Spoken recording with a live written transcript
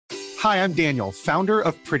Hi, I'm Daniel, founder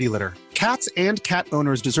of Pretty Litter. Cats and cat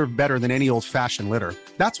owners deserve better than any old-fashioned litter.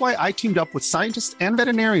 That's why I teamed up with scientists and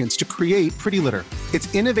veterinarians to create Pretty Litter.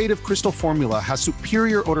 Its innovative crystal formula has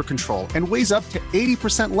superior odor control and weighs up to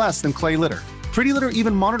 80% less than clay litter. Pretty Litter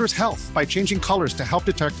even monitors health by changing colors to help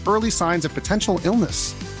detect early signs of potential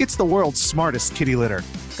illness. It's the world's smartest kitty litter.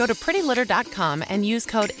 Go to prettylitter.com and use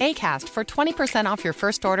code ACAST for 20% off your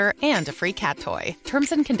first order and a free cat toy.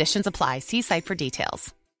 Terms and conditions apply. See site for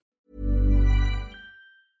details.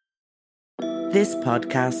 This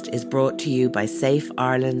podcast is brought to you by Safe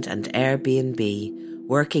Ireland and Airbnb,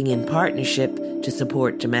 working in partnership to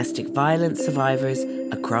support domestic violence survivors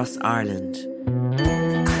across Ireland.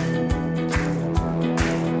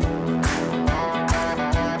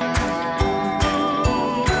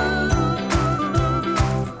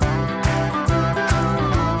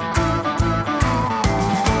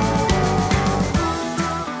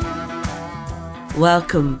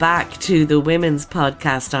 Welcome back to the Women's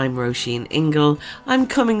Podcast. I'm Roisin Ingle. I'm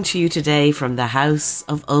coming to you today from the House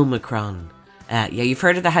of Omicron. You've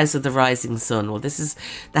heard of the House of the Rising Sun. Well, this is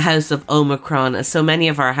the House of Omicron, as so many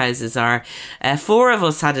of our houses are. 4 of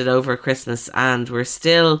us had it over Christmas and we're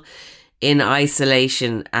still in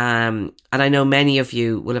isolation. And I know many of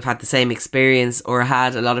you will have had the same experience or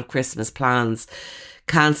had a lot of Christmas plans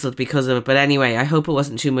cancelled because of it. But anyway, I hope it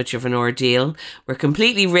wasn't too much of an ordeal. We're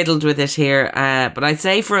completely riddled with it here. But I'd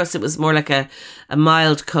say for us, it was more like a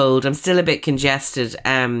mild cold. I'm still a bit congested.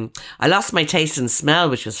 I lost my taste and smell,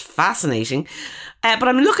 which was fascinating. But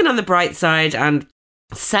I'm looking on the bright side and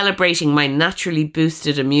celebrating my naturally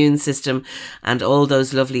boosted immune system and all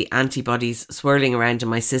those lovely antibodies swirling around in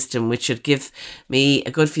my system, which should give me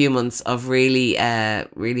a good few months of really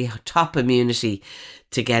top immunity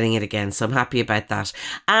to getting it again. So I'm happy about that.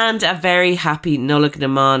 And a very happy Nullag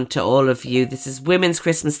Naman to all of you. This is Women's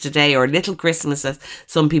Christmas today, or Little Christmas as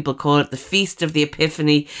some people call it, the Feast of the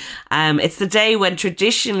Epiphany. It's the day when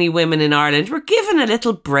traditionally women in Ireland were given a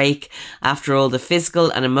little break after all the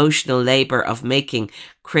physical and emotional labour of making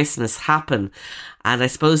Christmas happen. And I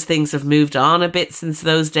suppose things have moved on a bit since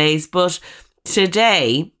those days, but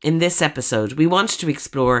today, in this episode, we want to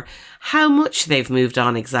explore how much they've moved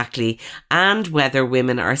on exactly and whether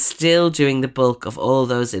women are still doing the bulk of all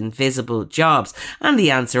those invisible jobs. And the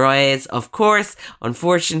answer is, of course,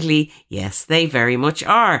 unfortunately, yes, they very much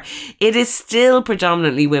are. It is still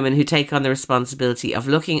predominantly women who take on the responsibility of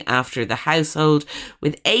looking after the household,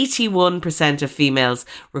 with 81% of females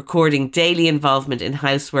recording daily involvement in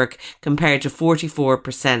housework compared to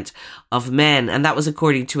 44% of men. And that was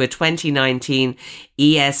according to a 2019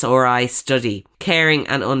 ESRI study. Caring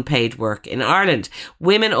and unpaid work in Ireland.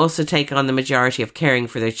 Women also take on the majority of caring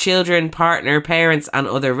for their children, partner, parents and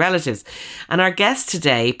other relatives. And our guest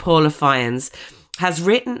today, Paula Fyans, has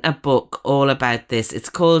written a book all about this. It's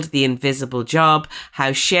called The Invisible Job: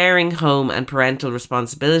 How Sharing Home and Parental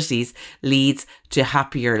Responsibilities Leads to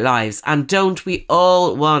Happier Lives. And don't we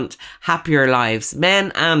all want happier lives?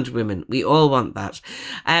 Men and women, we all want that.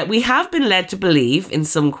 We have been led to believe in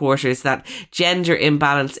some quarters that gender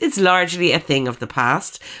imbalance is largely a thing of the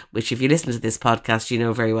past, which if you listen to this podcast, you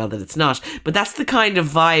know very well that it's not. But that's the kind of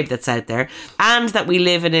vibe that's out there. And that we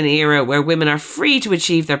live in an era where women are free to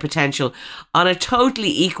achieve their potential on a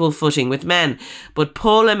totally equal footing with men. But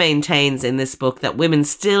Paula maintains in this book that women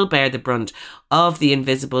still bear the brunt of the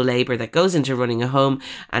invisible labour that goes into running a home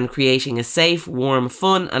and creating a safe, warm,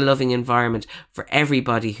 fun and loving environment for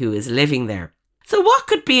everybody who is living there. So what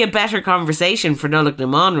could be a better conversation for Nullag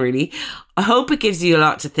Naman, really? I hope it gives you a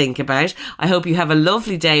lot to think about. I hope you have a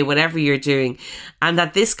lovely day, whatever you're doing, and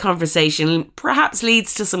that this conversation perhaps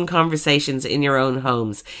leads to some conversations in your own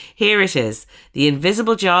homes. Here it is, The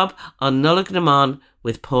Invisible Job on Nullag Naman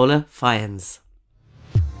with Paula Fyans.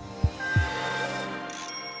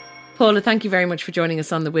 Paula, thank you very much for joining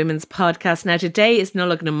us on the Women's Podcast. Now, today is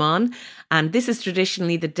Nullag Naman, and this is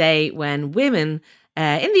traditionally the day when women,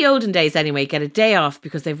 in the olden days anyway, get a day off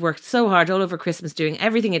because they've worked so hard all over Christmas doing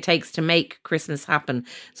everything it takes to make Christmas happen.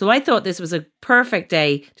 So I thought this was a perfect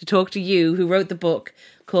day to talk to you, who wrote the book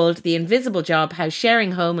called The Invisible Job: How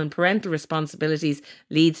Sharing Home and Parental Responsibilities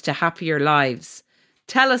Leads to Happier Lives.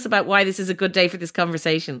 Tell us about why this is a good day for this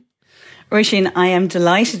conversation. Roisin, I am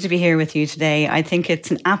delighted to be here with you today. I think it's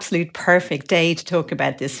an absolute perfect day to talk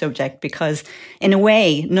about this subject because, in a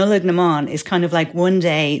way, Nullag Naman is kind of like one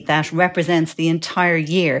day that represents the entire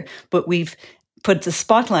year, but we've put the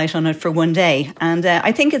spotlight on it for one day. And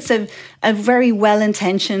I think it's a very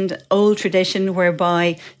well-intentioned old tradition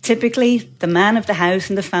whereby typically the man of the house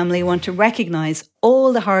and the family want to recognise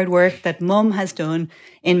all the hard work that mum has done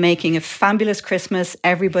in making a fabulous Christmas.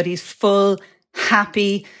 Everybody's full,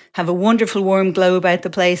 happy, have a wonderful warm glow about the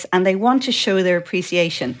place, and they want to show their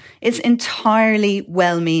appreciation. It's entirely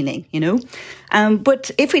well-meaning,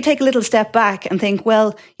 But if we take a little step back and think,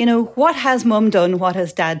 well, what has mum done? What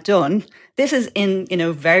has dad done? This is in,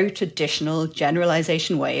 very traditional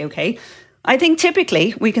generalization way, okay? I think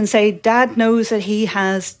typically we can say dad knows that he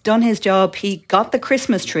has done his job. He got the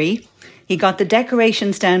Christmas tree. He got the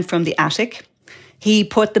decorations down from the attic. He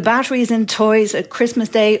put the batteries in toys at Christmas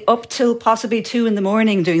Day up till possibly 2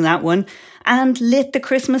 a.m. doing that one, and lit the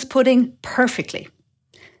Christmas pudding perfectly.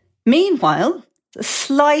 Meanwhile, the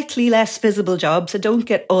slightly less visible jobs that don't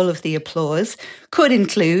get all of the applause could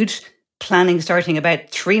include planning starting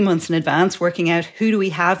about 3 months in advance, working out who do we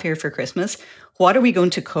have here for Christmas, what are we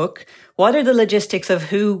going to cook, what are the logistics of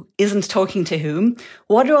who isn't talking to whom,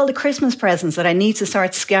 what are all the Christmas presents that I need to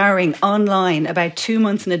start scouring online about 2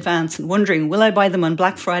 months in advance and wondering, will I buy them on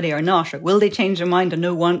Black Friday or not, or will they change their mind and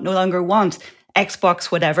no longer want Xbox,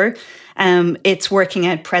 whatever. It's working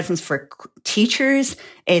out presents for teachers.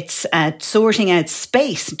 It's sorting out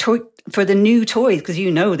space for the new toys, because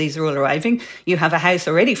these are all arriving. You have a house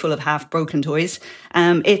already full of half-broken toys.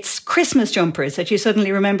 It's Christmas jumpers that you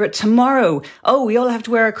suddenly remember tomorrow. Oh, we all have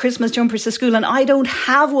to wear our Christmas jumpers to school, and I don't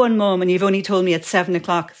have one, Mum, and you've only told me at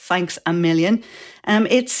 7:00. Thanks a million.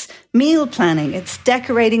 It's meal planning. It's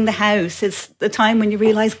decorating the house. It's the time when you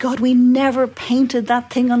realise, God, we never painted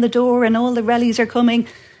that thing on the door and all the relics are coming.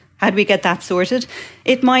 How do we get that sorted?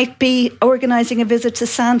 It might be organising a visit to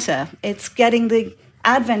Santa. It's getting the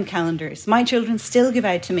Advent calendars. My children still give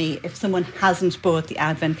out to me if someone hasn't bought the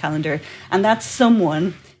Advent calendar. And that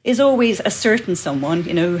someone is always a certain someone,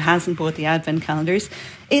 who hasn't bought the Advent calendars.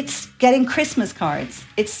 It's getting Christmas cards.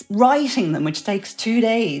 It's writing them, which takes 2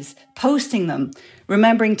 days, posting them,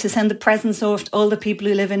 remembering to send the presents off to all the people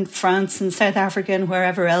who live in France and South Africa and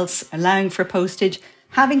wherever else, allowing for postage,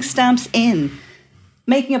 having stamps in,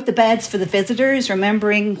 making up the beds for the visitors,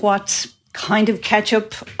 remembering what kind of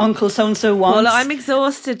ketchup Uncle so-and-so wants. Well, I'm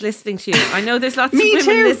exhausted listening to you. I know there's lots of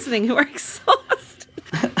women listening who are exhausted.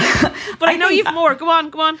 But I know you've more. Go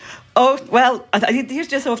on. Oh, well, here's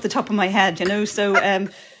just off the top of my head, so...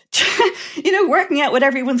 working out what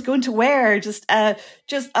everyone's going to wear. The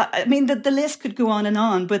list could go on and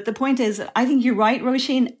on. But the point is, I think you're right,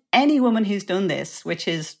 Roisin. Any woman who's done this, which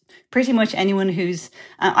is pretty much anyone who's,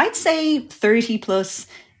 I'd say 30 plus,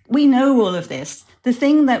 we know all of this. The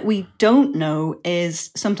thing that we don't know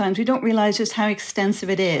is sometimes we don't realize just how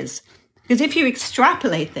extensive it is. Because if you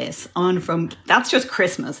extrapolate this on from, that's just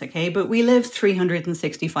Christmas, okay? But we live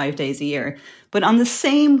 365 days a year. But on the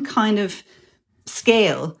same kind of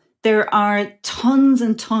scale, there are tons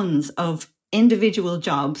and tons of individual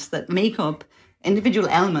jobs that make up, individual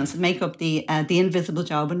elements that make up the invisible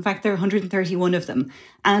job. In fact, there are 131 of them,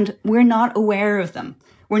 and we're not aware of them.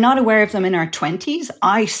 We're not aware of them in our 20s.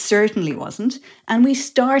 I certainly wasn't. And we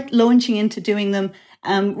start launching into doing them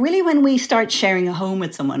really when we start sharing a home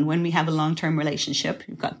with someone, when we have a long-term relationship.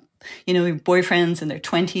 We've got, boyfriends in their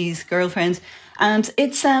 20s, girlfriends, and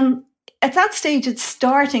it's at that stage, it's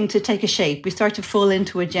starting to take a shape. We start to fall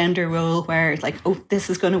into a gender role where it's like, oh,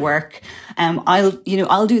 this is going to work. I'll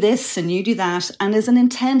do this and you do that. And there's an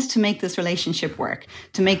intent to make this relationship work,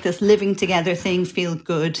 to make this living together thing feel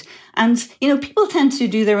good. And, people tend to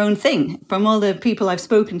do their own thing. From all the people I've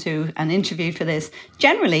spoken to and interviewed for this,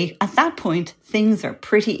 generally, at that point, things are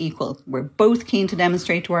pretty equal. We're both keen to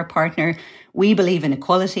demonstrate to our partner, we believe in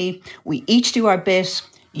equality. We each do our bit.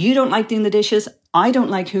 You don't like doing the dishes. I don't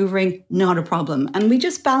like hoovering, not a problem. And we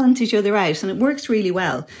just balance each other out and it works really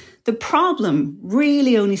well. The problem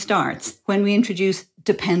really only starts when we introduce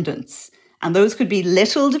dependents. And those could be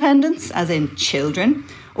little dependents, as in children,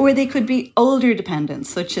 or they could be older dependents,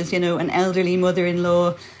 such as, an elderly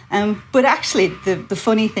mother-in-law. But actually, the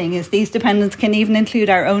funny thing is these dependents can even include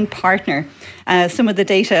our own partner. Some of the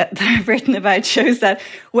data that I've written about shows that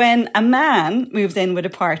when a man moves in with a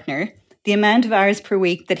partner, the amount of hours per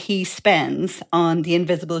week that he spends on the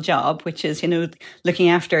invisible job, which is, looking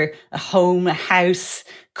after a home, a house,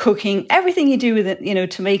 cooking, everything you do with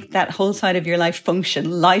it, to make that whole side of your life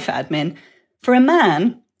function, life admin. For a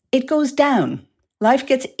man, it goes down. Life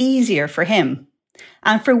gets easier for him.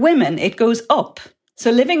 And for women, it goes up.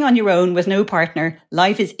 So living on your own with no partner,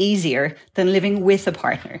 life is easier than living with a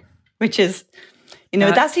partner, which is...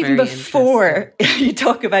 that's even before you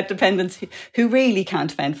talk about dependents who really can't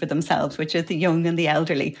fend for themselves, which are the young and the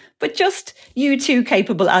elderly. But just you two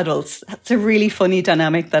capable adults. That's a really funny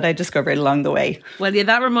dynamic that I discovered along the way. Well, yeah,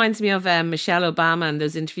 that reminds me of Michelle Obama and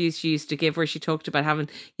those interviews she used to give where she talked about having,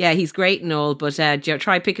 he's great and all, but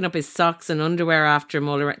try picking up his socks and underwear after him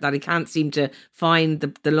all around, that he can't seem to find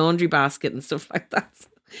the laundry basket and stuff like that.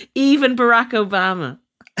 Even Barack Obama.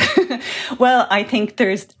 Well, I think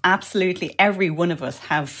there's absolutely every one of us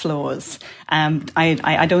have flaws.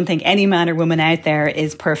 I don't think any man or woman out there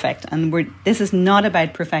is perfect. And this is not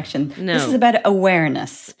about perfection. No. This is about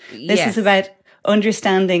awareness. This Yes. is about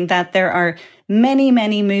understanding that there are many,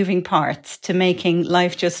 many moving parts to making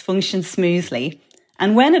life just function smoothly.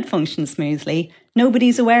 And when it functions smoothly,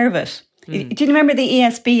 nobody's aware of it. Do you remember the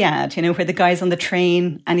ESB ad, where the guy's on the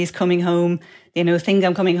train and he's coming home, think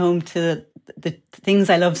I'm coming home to the things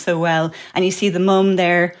I love so well. And you see the mum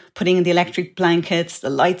there putting in the electric blankets, the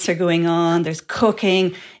lights are going on, there's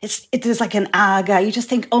cooking. There's like an aga. You just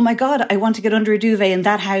think, oh my God, I want to get under a duvet in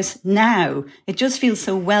that house now. It just feels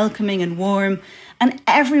so welcoming and warm. And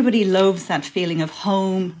everybody loves that feeling of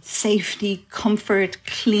home, safety, comfort,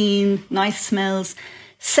 clean, nice smells,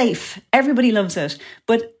 safe. Everybody loves it.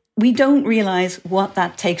 But we don't realise what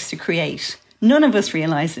that takes to create. None of us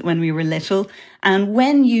realised it when we were little. And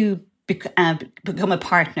when you become a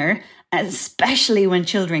partner, especially when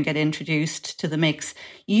children get introduced to the mix,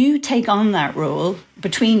 you take on that role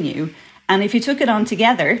between you. And if you took it on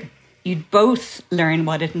together, you'd both learn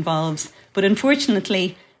what it involves. But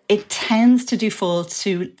unfortunately, it tends to default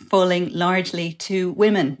to falling largely to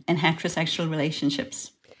women in heterosexual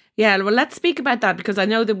relationships. Yeah, well, let's speak about that, because I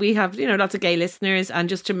know that we have, lots of gay listeners, and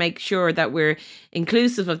just to make sure that we're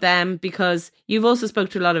inclusive of them, because you've also spoke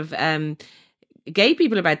to a lot of gay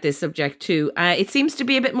people about this subject too. It seems to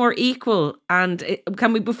be a bit more equal. And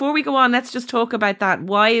before we go on, let's just talk about that.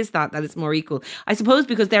 Why is that it's more equal? I suppose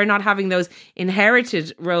because they're not having those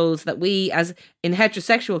inherited roles that we as in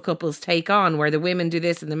heterosexual couples take on, where the women do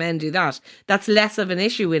this and the men do that. That's less of an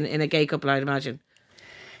issue in a gay couple, I'd imagine.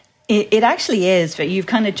 It actually is, but you've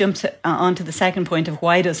kind of jumped onto the second point of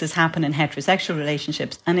why does this happen in heterosexual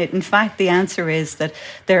relationships. And in fact, the answer is that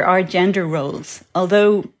there are gender roles.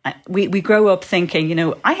 Although we grow up thinking,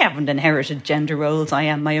 I haven't inherited gender roles. I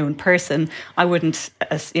am my own person. I wouldn't,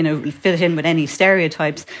 fit in with any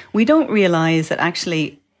stereotypes. We don't realise that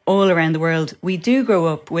actually all around the world, we do grow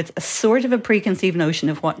up with a sort of a preconceived notion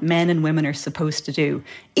of what men and women are supposed to do,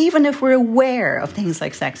 even if we're aware of things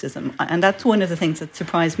like sexism. And that's one of the things that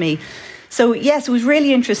surprised me. So, yes, it was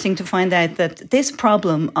really interesting to find out that this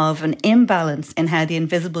problem of an imbalance in how the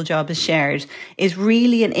invisible job is shared is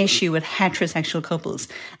really an issue with heterosexual couples,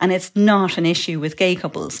 and it's not an issue with gay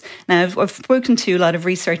couples. Now, I've spoken to a lot of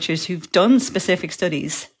researchers who've done specific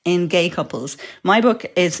studies in gay couples. My book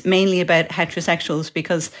is mainly about heterosexuals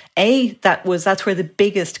because that's where the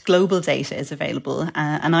biggest global data is available,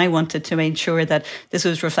 and I wanted to make sure that this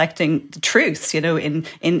was reflecting the truths,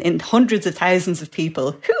 in hundreds of thousands of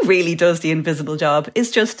people. Who really does the invisible job?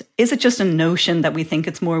 Is it just a notion that we think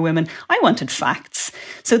it's more women? I wanted facts.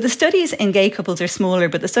 So the studies in gay couples are smaller,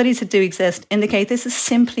 but the studies that do exist indicate this is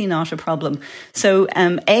simply not a problem. So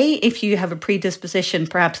if you have a predisposition,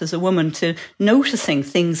 perhaps as a woman, to noticing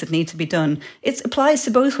things that need to be done, it applies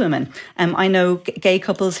to both women. I know gay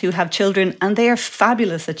couples who have children, and they are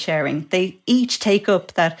fabulous at sharing. They each take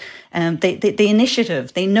up that the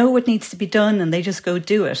initiative. They know what needs to be done, and they just go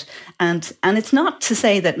do it. And it's not to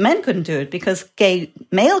say that men couldn't do it, because gay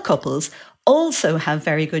male couples also have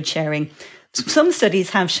very good sharing. Some studies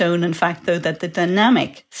have shown, in fact, though, that the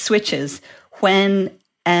dynamic switches when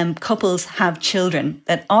couples have children,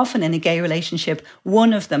 that often in a gay relationship,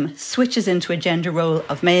 one of them switches into a gender role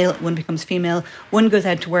of male, one becomes female, one goes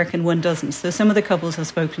out to work and one doesn't. So some of the couples who have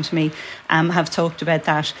spoken to me have talked about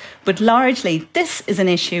that. But largely, this is an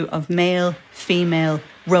issue of male-female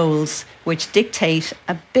roles, which dictate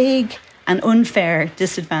a big and unfair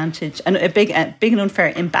disadvantage, and a big and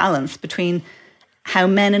unfair imbalance between how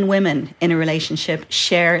men and women in a relationship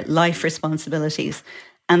share life responsibilities.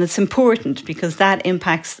 And it's important because that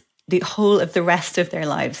impacts the whole of the rest of their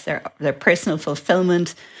lives, their personal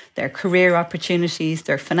fulfillment, their career opportunities,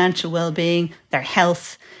 their financial well-being, their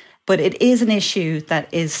health. But it is an issue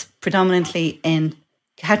that is predominantly in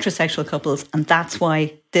heterosexual couples, and that's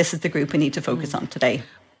why this is the group we need to focus on today.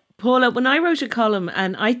 Paula, when I wrote a column,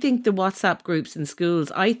 and I think the WhatsApp groups in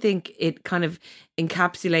schools, I think it kind of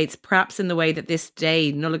encapsulates, perhaps in the way that this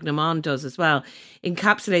day, Nuagadh na Mán does as well,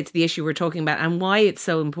 encapsulates the issue we're talking about and why it's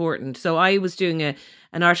so important. So I was doing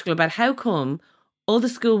an article about how come all the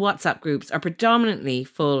school WhatsApp groups are predominantly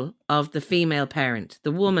full of the female parent.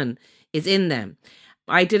 The woman is in them.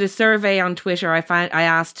 I did a survey on Twitter. I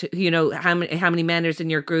asked, how many men is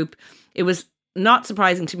in your group. It was not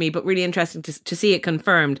surprising to me, but really interesting to see it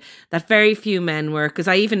confirmed that very few men were, because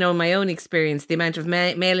I even know in my own experience, the amount of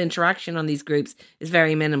male interaction on these groups is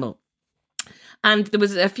very minimal. And there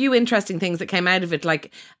was a few interesting things that came out of it,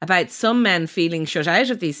 like about some men feeling shut out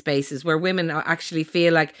of these spaces where women actually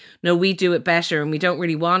feel like, no, we do it better and we don't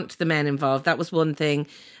really want the men involved. That was one thing.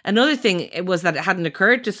 Another thing was that it hadn't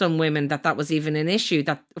occurred to some women that was even an issue.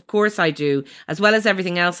 That, of course, I do, as well as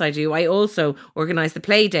everything else I do. I also organise the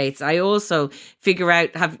play dates. I also figure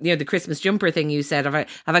out, the Christmas jumper thing you said. Have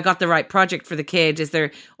I got the right project for the kid? Is there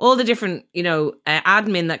all the different,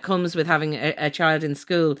 admin that comes with having a child in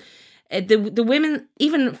school? The women,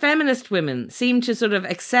 even feminist women, seem to sort of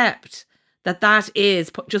accept that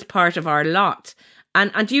is just part of our lot.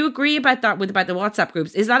 And do you agree about that about the WhatsApp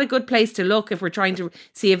groups? Is that a good place to look if we're trying to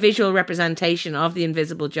see a visual representation of the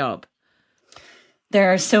invisible job?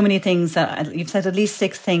 There are so many things that you've said, at least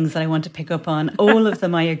 6 things that I want to pick up on. All of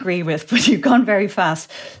them I agree with, but you've gone very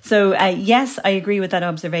fast. So yes, I agree with that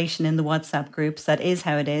observation in the WhatsApp groups. That is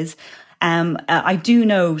how it is. I do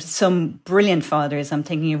know some brilliant fathers. I'm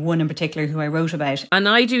thinking of one in particular who I wrote about. And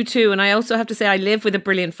I do too. And I also have to say I live with a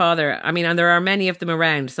brilliant father. I mean, and there are many of them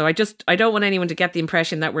around. So I don't want anyone to get the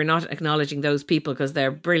impression that we're not acknowledging those people because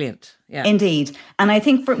they're brilliant. Yeah. Indeed. And I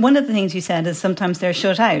think one of the things you said is sometimes they're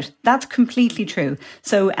shut out. That's completely true.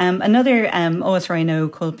 So another author I know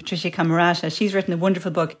called Patricia Camerata, she's written a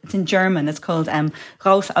wonderful book. It's in German. It's called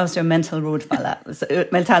Raus aus der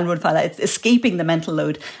Mentalrotfalle. It's Escaping the Mental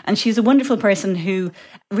Load. And she's a wonderful person who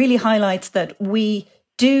really highlights that we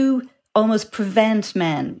do almost prevent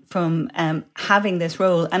men from having this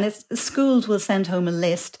role. And it's schools will send home a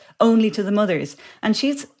list only to the mothers. And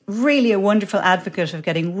she's really a wonderful advocate of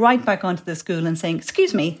getting right back onto the school and saying,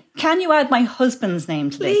 excuse me, can you add my husband's name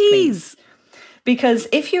to this, please? Because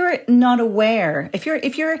if you're not aware, if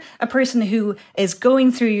you're a person who is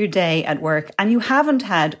going through your day at work and you haven't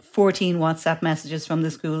had 14 WhatsApp messages from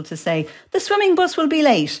the school to say, the swimming bus will be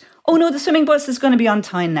late. Oh no, the swimming bus is going to be on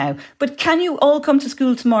time now. But can you all come to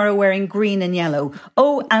school tomorrow wearing green and yellow?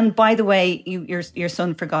 Oh, and by the way, your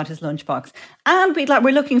son forgot his lunchbox. And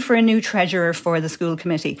we're looking for a new treasurer for the school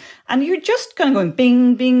committee. And you're just kind of going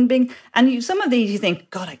bing, bing, bing. And some of these you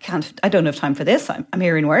think, God, I don't have time for this. I'm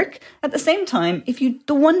here in work. At the same time,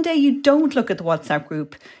 the one day you don't look at the WhatsApp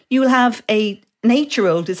group, you will have an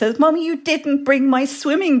 8-year-old who says, Mommy, you didn't bring my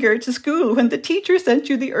swimming gear to school when the teacher sent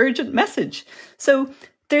you the urgent message. So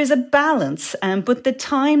there's a balance, but the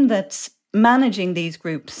time that managing these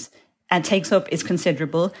groups takes up is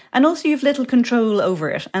considerable, and also you have little control over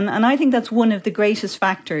it. And I think that's one of the greatest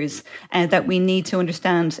factors that we need to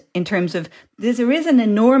understand in terms of there is an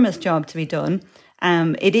enormous job to be done.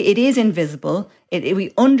 It is invisible.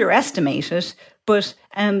 We underestimate it. But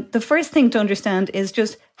the first thing to understand is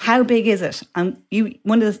just how big is it? And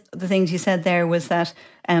one of the things you said there was that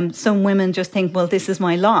some women just think, well, this is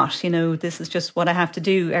my lot. This is just what I have to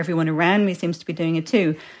do. Everyone around me seems to be doing it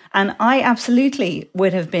too. And I absolutely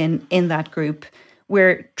would have been in that group.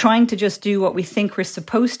 We're trying to just do what we think we're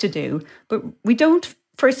supposed to do, but we don't,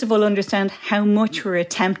 first of all, understand how much we're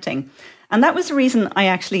attempting. And that was the reason I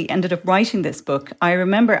actually ended up writing this book. I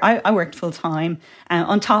remember I worked full time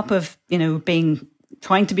on top of,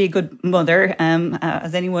 trying to be a good mother,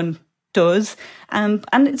 as anyone does. And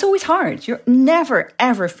it's always hard. You never,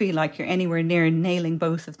 ever feel like you're anywhere near nailing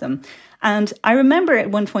both of them. And I remember at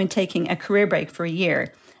one point taking a career break for a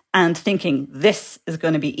year and thinking, this is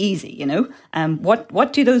going to be easy,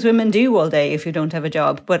 what do those women do all day if you don't have a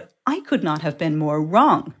job? But I could not have been more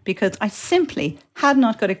wrong because I simply had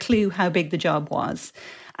not got a clue how big the job was.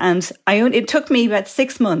 And it took me about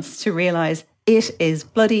 6 months to realise it is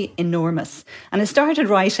bloody enormous. And I started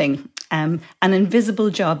writing an invisible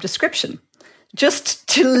job description just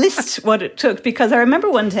to list what it took. Because I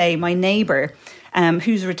remember one day my neighbour,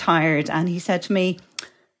 who's retired, and he said to me,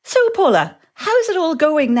 so Paula, how's it all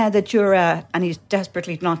going now that you're and he's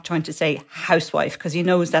desperately not trying to say housewife because he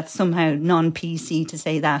knows that's somehow non-PC to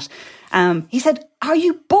say that. He said, are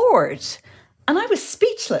you bored? And I was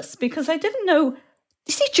speechless because I didn't know,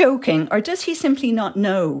 is he joking or does he simply not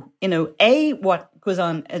know, what goes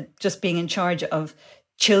on just being in charge of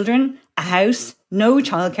children, a house, no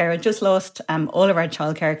childcare. I just lost all of our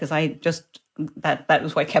childcare because that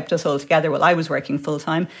was what kept us all together while I was working full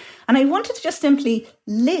time. And I wanted to just simply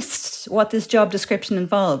list what this job description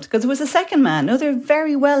involved because there was a second man, another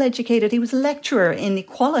very well educated. He was a lecturer in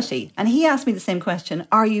equality. And he asked me the same question,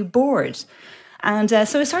 are you bored? And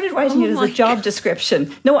so I started writing it as a job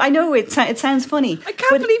description. No, I know it sounds funny. I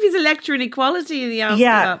can't believe he's a lecturer in equality.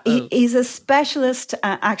 He's a specialist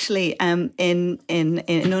actually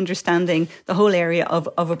in understanding the whole area of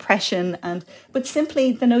oppression. But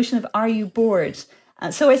simply the notion of are you bored?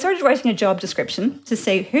 So I started writing a job description to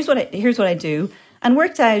say, here's what I do, and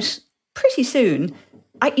worked out pretty soon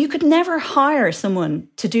you could never hire someone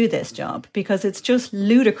to do this job because it's just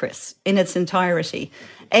ludicrous in its entirety.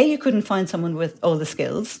 A, you couldn't find someone with all the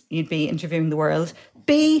skills. You'd be interviewing the world.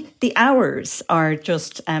 B, the hours are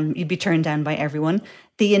just, you'd be turned down by everyone.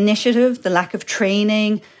 The initiative, the lack of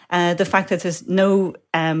training, the fact that there's no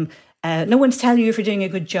one to tell you if you're doing a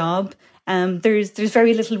good job. There's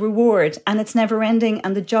very little reward, and it's never ending,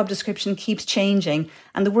 and the job description keeps changing.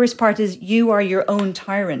 And the worst part is you are your own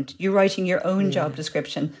tyrant. You're writing your own job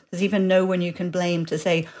description. There's even no one you can blame to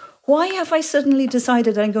say, why have I suddenly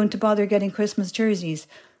decided I'm going to bother getting Christmas jerseys?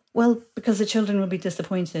 Well, because the children will be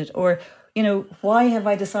disappointed. Or, why have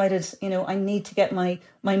I decided, I need to get my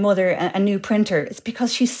mother a new printer? It's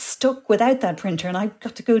because she's stuck without that printer, and I've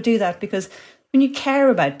got to go do that. Because when you care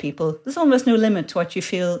about people, there's almost no limit to what you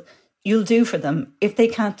feel you'll do for them if they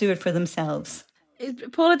can't do it for themselves.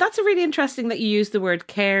 Paula, that's a really interesting that you use the word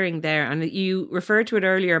caring there, and that you referred to it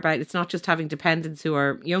earlier about it's not just having dependents who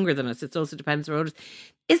are younger than us, it's also dependents who are older.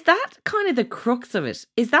 Is that kind of the crux of it?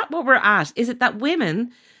 Is that what we're at? Is it that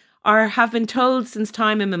women have been told since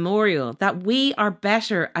time immemorial that we are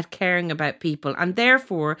better at caring about people, and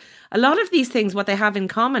therefore a lot of these things, what they have in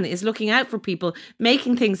common is looking out for people,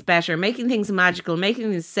 making things better, making things magical,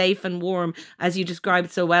 making things safe and warm, as you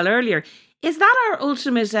described so well earlier. Is that our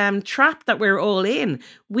ultimate trap that we're all in?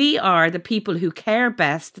 We are the people who care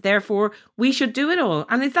best, therefore we should do it all.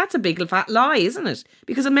 And that's a big fat lie, isn't it?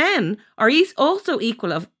 Because men are also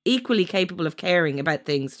equally capable of caring about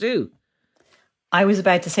things too. I was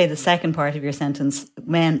about to say the second part of your sentence.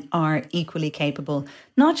 Men are equally capable,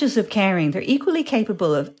 not just of caring, they're equally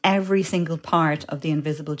capable of every single part of the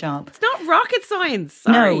invisible job. It's not rocket science.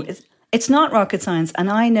 Sorry. No, it's not rocket science. And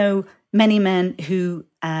I know many men who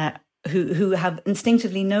have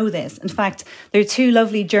instinctively know this. In fact, there are two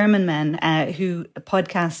lovely German men who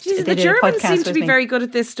podcast. Jesus, the Germans seem to be very good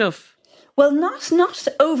at this stuff. Well, not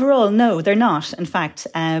overall. No, they're not. In fact,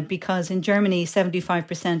 because in Germany,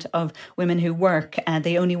 75% of women who work,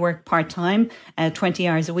 they only work part-time, 20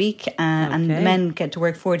 hours a week, and men get to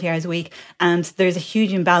work 40 hours a week. And there's a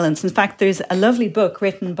huge imbalance. In fact, there's a lovely book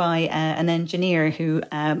written by an engineer who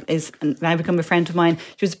is now become a friend of mine.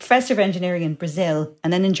 She was a professor of engineering in Brazil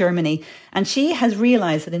and then in Germany. And she has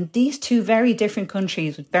realised that in these two very different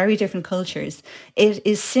countries with very different cultures, it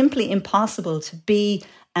is simply impossible to be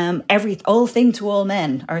all thing to all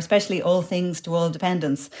men, or especially all things to all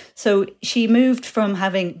dependents. So she moved from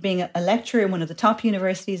being a lecturer in one of the top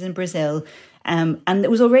universities in Brazil, and it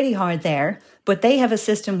was already hard there, but they have a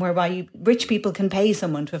system whereby rich people can pay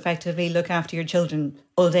someone to effectively look after your children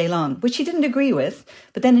all day long, which she didn't agree with.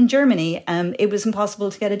 But then in Germany, it was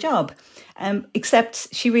impossible to get a job, except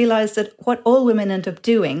she realised that what all women end up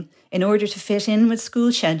doing in order to fit in with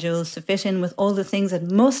school schedules, to fit in with all the things that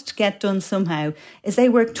must get done somehow, is they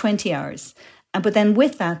work 20 hours. But then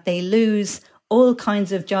with that, they lose all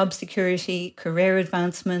kinds of job security, career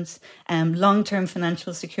advancements, long-term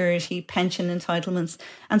financial security, pension entitlements.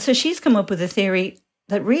 And so she's come up with a theory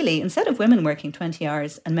that really, instead of women working 20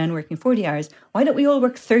 hours and men working 40 hours, why don't we all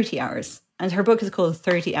work 30 hours? And her book is called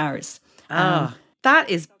 30 Hours. That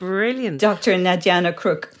is brilliant. Dr. Nadjana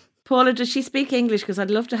Crook. Paula, does she speak English? Because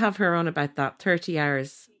I'd love to have her on about that, 30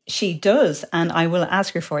 hours. She does, and I will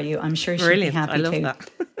ask her for you. I'm sure she'll be happy to. I love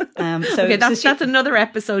that. That's another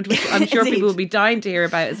episode, which I'm sure people will be dying to hear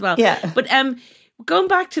about as well. Yeah. But going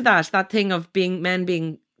back to that thing of men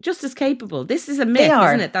being just as capable, this is a myth,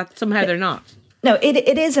 isn't it? That somehow they're not. No,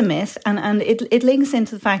 it is a myth, and it links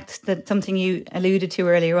into the fact that something you alluded to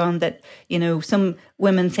earlier on, that, some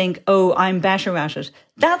women think, oh, I'm better at it.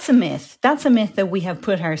 That's a myth. That's a myth that we have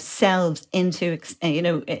put ourselves into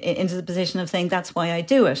the position of saying that's why I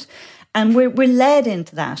do it. And we're led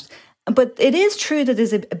into that. But it is true that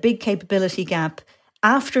there's a big capability gap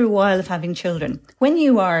after a while of having children. When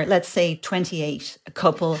you are, let's say, 28, a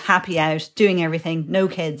couple, happy out, doing everything, no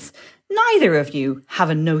kids, neither of you have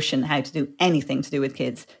a notion how to do anything to do with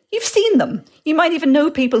kids. You've seen them. You might even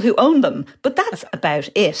know people who own them, but that's about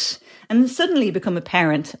it. And suddenly you become a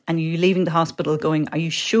parent and you're leaving the hospital going, are you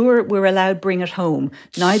sure we're allowed to bring it home?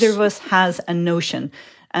 Neither of us has a notion.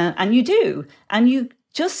 And you do. And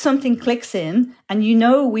something clicks in and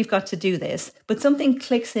we've got to do this, but something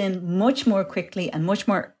clicks in much more quickly and much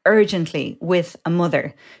more urgently with a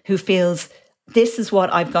mother who feels this is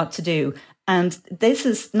what I've got to do. And this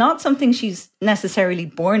is not something she's necessarily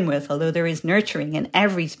born with, although there is nurturing in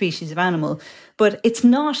every species of animal. But it's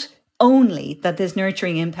not only that this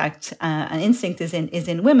nurturing impact and instinct is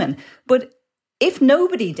in women. But if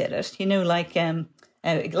nobody did it, like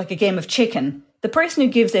a game of chicken, the person who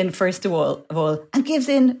gives in first of all and gives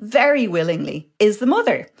in very willingly is the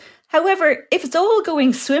mother. However, if it's all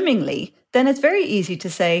going swimmingly, then it's very easy to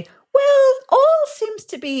say, well, all seems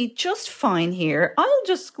to be just fine here. I'll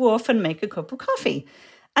just go off and make a cup of coffee.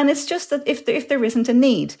 And it's just that if there isn't a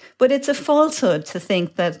need. But it's a falsehood to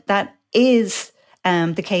think that that is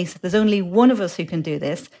the case. There's only one of us who can do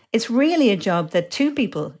this. It's really a job that two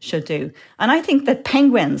people should do. And I think that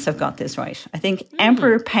penguins have got this right. I think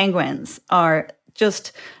emperor penguins are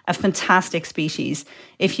just a fantastic species.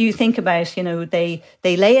 If you think about, they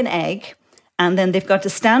lay an egg, and then they've got to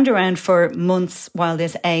stand around for months while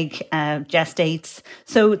this egg gestates.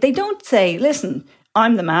 So they don't say, listen,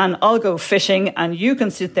 I'm the man, I'll go fishing and you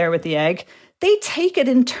can sit there with the egg. They take it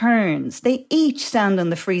in turns. They each stand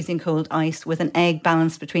on the freezing cold ice with an egg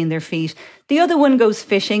balanced between their feet. The other one goes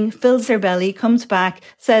fishing, fills their belly, comes back,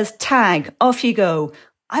 says, tag, off you go.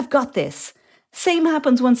 I've got this. Same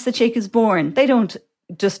happens once the chick is born. They don't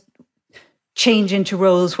just change into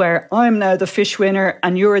roles where I'm now the fish winner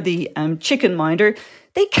and you're the chicken minder.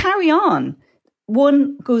 They carry on.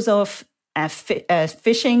 One goes off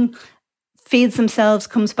fishing, feeds themselves,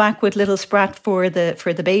 comes back with little sprat for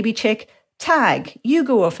the baby chick. Tag, you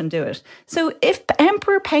go off and do it. So if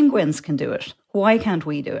emperor penguins can do it, why can't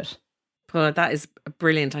we do it? Well, that is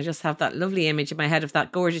brilliant. I just have that lovely image in my head of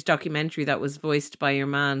that gorgeous documentary that was voiced by your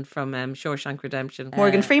man from Shawshank Redemption.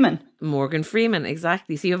 Morgan Freeman. Morgan Freeman,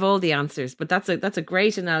 exactly. So you have all the answers. But that's a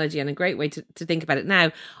great analogy and a great way to think about it.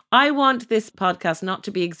 Now, I want this podcast not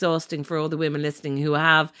to be exhausting for all the women listening who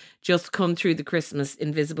have just come through the Christmas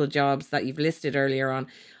invisible jobs that you've listed earlier on.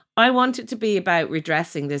 I want it to be about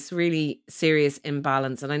redressing this really serious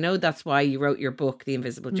imbalance. And I know that's why you wrote your book, The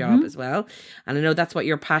Invisible Job, as well. And I know that's what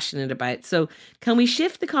you're passionate about. So can we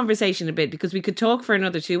shift the conversation a bit? Because we could talk for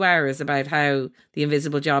another 2 hours about how the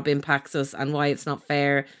invisible job impacts us and why it's not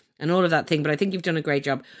fair and all of that thing. But I think you've done a great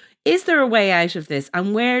job. Is there a way out of this?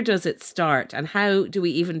 And where does it start? And how do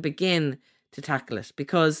we even begin to tackle it?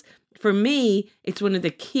 Because for me, it's one of the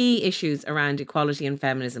key issues around equality and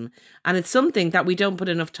feminism. And it's something that we don't put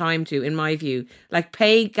enough time to, in my view. Like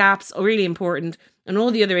pay gaps are really important and all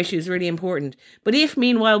the other issues are really important. But if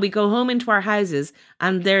meanwhile we go home into our houses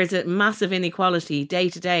and there's a massive inequality day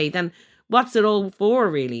to day, then what's it all for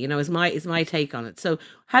really, is my take on it. So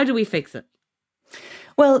how do we fix it?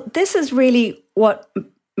 Well, this is really what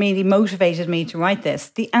really motivated me to write this.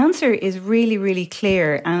 The answer is really, really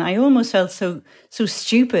clear. And I almost felt so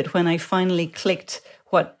stupid when I finally clicked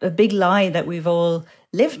what a big lie that we've all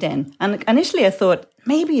lived in. And initially I thought,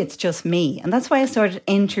 maybe it's just me. And that's why I started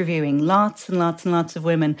interviewing lots and lots and lots of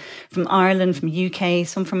women from Ireland, from UK,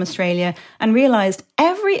 some from Australia, and realised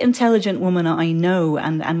every intelligent woman I know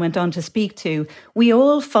and went on to speak to, we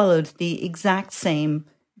all followed the exact same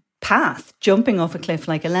path, jumping off a cliff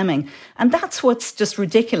like a lemming. And that's what's just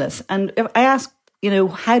ridiculous. And I asked,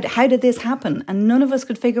 how did this happen? And none of us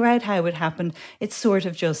could figure out how it happened. It sort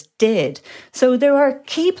of just did. So there are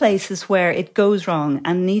key places where it goes wrong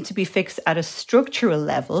and need to be fixed at a structural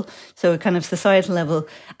level, so a kind of societal level.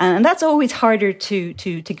 And that's always harder to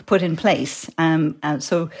put in place.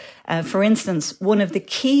 For instance, one of the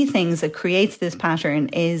key things that creates this pattern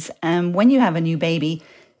is when you have a new baby,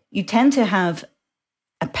 you tend to have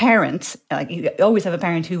a parent, like you always have a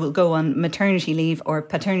parent who will go on maternity leave or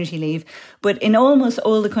paternity leave. But in almost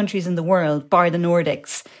all the countries in the world, bar the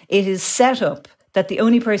Nordics, it is set up that the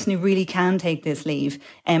only person who really can take this leave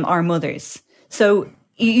are mothers. So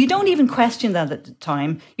you don't even question that at the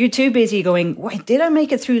time. You're too busy going, wait, did I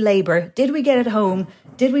make it through labour? Did we get it home?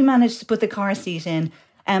 Did we manage to put the car seat in?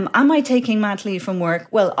 Am I taking mat leave from work?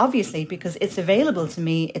 Well, obviously, because it's available to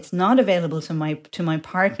me. It's not available to my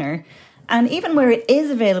partner. And even where it is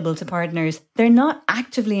available to partners, they're not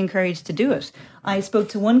actively encouraged to do it. I spoke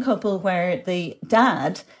to one couple where the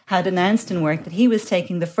dad had announced in work that he was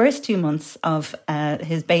taking the first 2 months of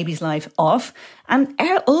his baby's life off. And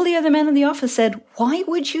all the other men in the office said, why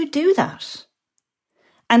would you do that?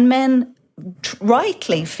 And men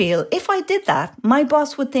rightly feel, if I did that, my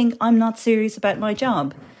boss would think I'm not serious about my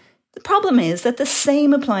job. The problem is that the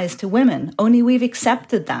same applies to women, only we've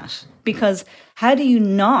accepted that. Because how do you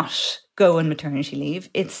not go on maternity leave?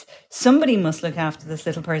 It's somebody must look after this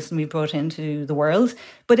little person we brought into the world,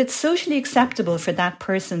 but it's socially acceptable for that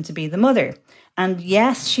person to be the mother. And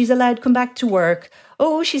yes, she's allowed to come back to work.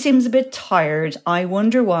 Oh, she seems a bit tired. I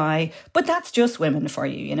wonder why. But that's just women for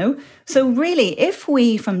you, So really, if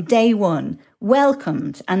we from day one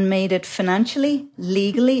welcomed and made it financially,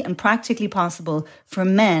 legally and practically possible for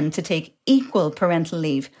men to take equal parental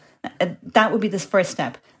leave, that would be the first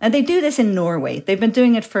step. And they do this in Norway. They've been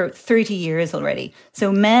doing it for 30 years already.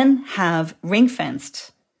 So men have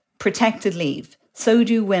ring-fenced, protected leave. So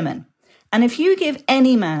do women. And if you give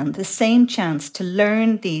any man the same chance to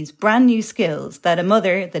learn these brand new skills that a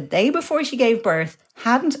mother, the day before she gave birth,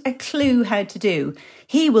 hadn't a clue how to do,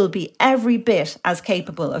 he will be every bit as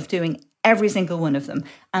capable of doing every single one of them.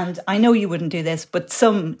 And I know you wouldn't do this, but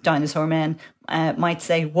some dinosaur men might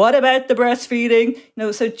say, what about the breastfeeding?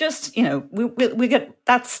 So just, we get,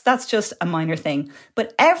 that's just a minor thing.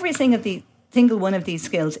 But every single one of these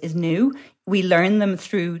skills is new. We learn them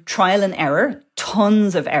through trial and error,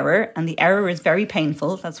 tons of error, and the error is very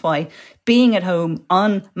painful. That's why being at home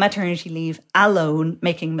on maternity leave alone,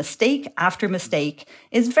 making mistake after mistake,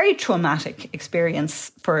 is a very traumatic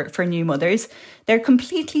experience for new mothers. They're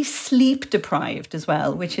completely sleep deprived as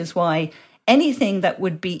well, which is why anything that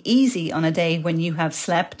would be easy on a day when you have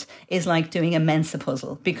slept is like doing a Mensa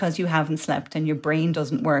puzzle because you haven't slept and your brain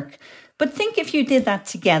doesn't work. But think if you did that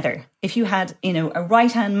together, if you had, a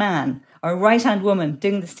right-hand man or a right-hand woman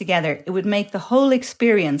doing this together, it would make the whole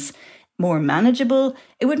experience more manageable.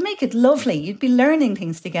 It would make it lovely. You'd be learning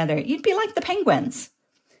things together. You'd be like the penguins.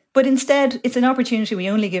 But instead, it's an opportunity we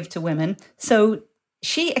only give to women. So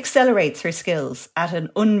she accelerates her skills at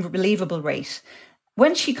an unbelievable rate.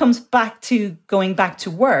 When she comes back to going back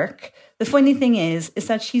to work, the funny thing is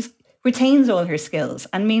that she retains all her skills.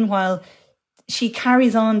 And meanwhile, she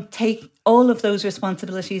carries on, take all of those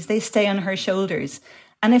responsibilities. They stay on her shoulders.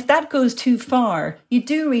 And if that goes too far, you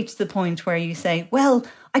do reach the point where you say, well,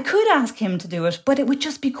 I could ask him to do it, but it would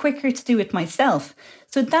just be quicker to do it myself.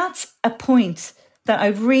 So that's a point that I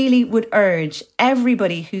really would urge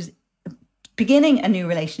everybody who's beginning a new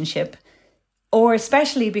relationship, or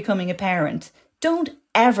especially becoming a parent, don't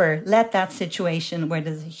ever let that situation where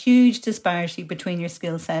there's a huge disparity between your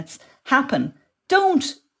skill sets happen.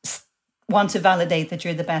 Don't want to validate that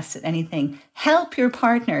you're the best at anything. Help your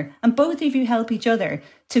partner, and both of you help each other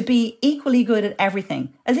to be equally good at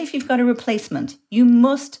everything, as if you've got a replacement. You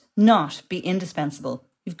must not be indispensable.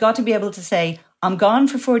 You've got to be able to say, I'm gone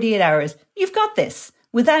for 48 hours. You've got this,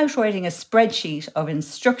 without writing a spreadsheet of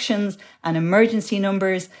instructions and emergency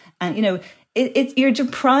numbers. And, you're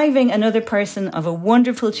depriving another person of a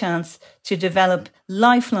wonderful chance to develop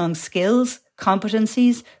lifelong skills,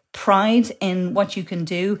 competencies, pride in what you can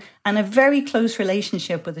do, and a very close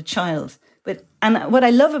relationship with a child. And what I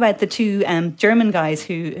love about the two German guys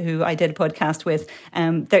who I did a podcast with,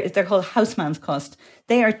 they're called Hausmannskost.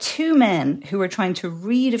 They are two men who are trying to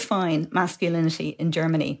redefine masculinity in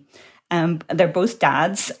Germany. They're both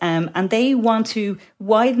dads, and they want to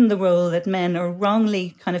widen the role that men are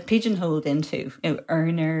wrongly kind of pigeonholed into,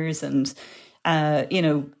 earners and,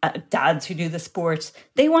 dads who do the sport.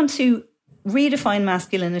 They want to redefine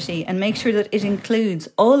masculinity and make sure that it includes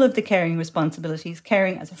all of the caring responsibilities,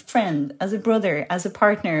 caring as a friend, as a brother, as a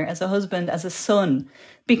partner, as a husband, as a son,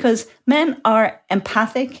 because men are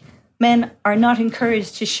empathic. Men are not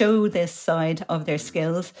encouraged to show this side of their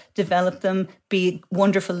skills, develop them, be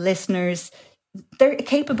wonderful listeners. They're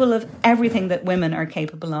capable of everything that women are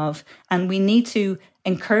capable of, and we need to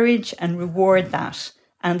encourage and reward that.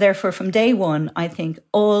 And therefore, from day one, I think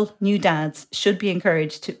all new dads should be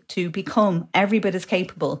encouraged to become every bit as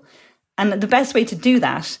capable. And the best way to do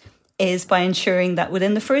that is by ensuring that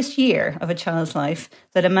within the first year of a child's life,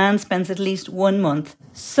 that a man spends at least 1 month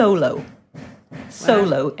solo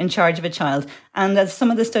in charge of a child. And as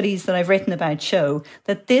some of the studies that I've written about show,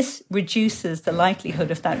 that this reduces the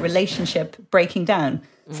likelihood of that relationship breaking down.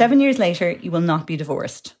 7 years later, you will not be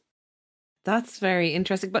divorced. That's very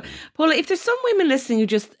interesting. But Paula, if there's some women listening who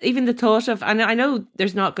just, even the thought of, and I know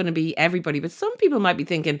there's not going to be everybody, but some people might be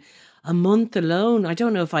thinking, a month alone, I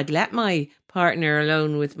don't know if I'd let my partner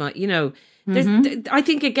alone with my, I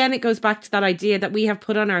think, again, it goes back to that idea that we have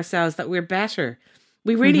put on ourselves that we're better.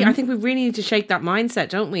 We really, I think we really need to shake that mindset,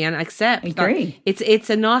 don't we? And accept that it's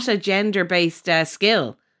not a gender-based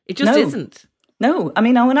skill. It just isn't. No. I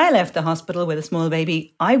mean, when I left the hospital with a small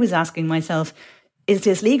baby, I was asking myself, is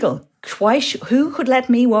this legal? Who could let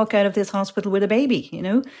me walk out of this hospital with a baby,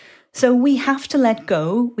 So we have to let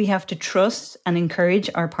go. We have to trust and encourage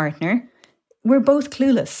our partner. We're both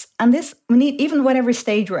clueless. And we need, even whatever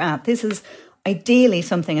stage we're at, this is ideally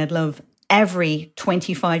something I'd love every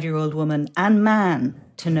 25-year-old woman and man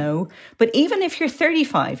to know. But even if you're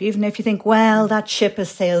 35, even if you think, well, that ship has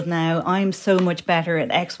sailed now, I'm so much better at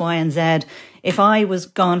X, Y, and Z. If I was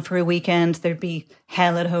gone for a weekend, there'd be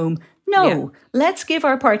hell at home. No, Let's give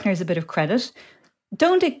our partners a bit of credit.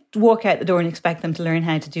 Don't walk out the door and expect them to learn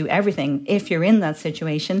how to do everything if you're in that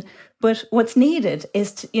situation. But what's needed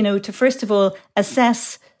is to first of all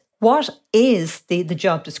assess what is the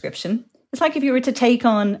job description. It's like if you were to take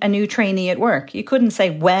on a new trainee at work. You couldn't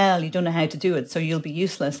say, well, you don't know how to do it, so you'll be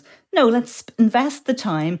useless. No, let's invest the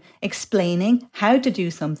time explaining how to do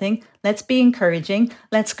something. Let's be encouraging.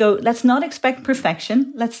 Let's not expect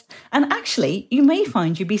perfection. And actually, you may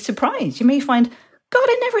find, you'd be surprised. You may find, God,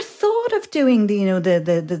 I never thought of doing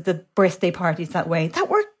the birthday parties that way. That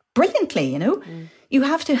worked brilliantly, You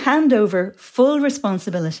have to hand over full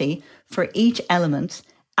responsibility for each element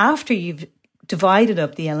after you've divided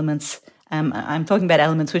up the elements. I'm talking about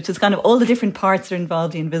elements, which is kind of all the different parts that are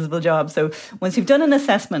involved in invisible jobs. So once you've done an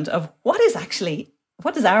assessment of what does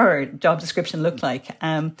our job description look like?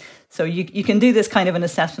 So you can do this kind of an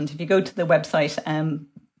assessment. If you go to the website,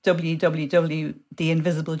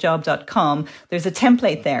 www.theinvisiblejob.com, there's a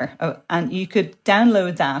template there, and you could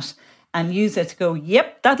download that and use it to go,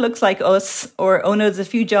 yep, that looks like us, or, oh no, there's a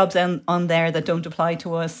few jobs on there that don't apply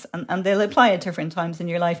to us, and they'll apply at different times in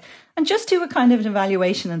your life. And just do a kind of an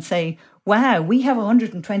evaluation and say, wow, we have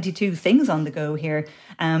 122 things on the go here,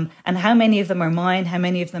 and how many of them are mine, how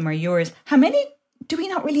many of them are yours, how many do we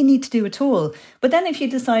not really need to do at all? But then if you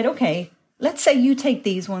decide, okay, let's say you take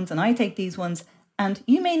these ones and I take these ones, and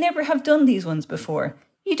you may never have done these ones before.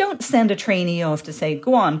 You don't send a trainee off to say,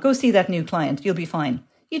 go on, go see that new client, you'll be fine.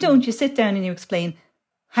 You don't. You sit down and you explain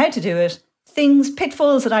how to do it,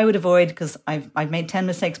 pitfalls that I would avoid because I've made 10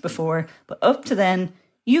 mistakes before. But up to then,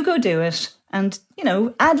 you go do it and,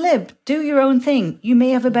 ad lib, do your own thing. You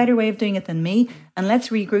may have a better way of doing it than me. And let's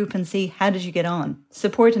regroup and see, how did you get on?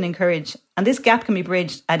 Support and encourage. And this gap can be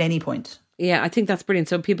bridged at any point. Yeah, I think that's brilliant.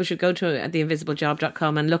 So people should go to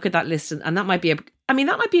theinvisiblejob.com and look at that list. And that might be a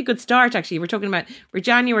good start, actually. We're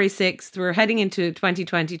January 6th. We're heading into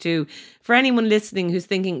 2022. For anyone listening who's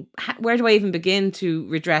thinking, where do I even begin to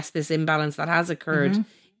redress this imbalance that has occurred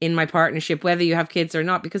in my partnership, whether you have kids or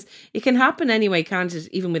not? Because it can happen anyway, can't it?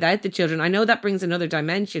 Even without the children. I know that brings another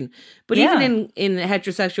dimension. But even in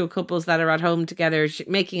heterosexual couples that are at home together,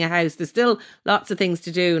 making a house, there's still lots of things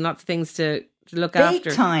to do and lots of things to look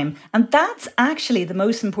after. Big time. And that's actually the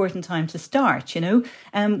most important time to start,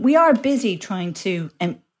 we are busy trying to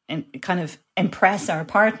kind of impress our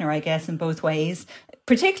partner, I guess, in both ways.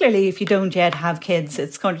 Particularly if you don't yet have kids,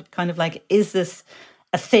 it's kind of like, is this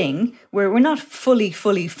a thing where we're not fully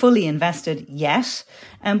invested yet?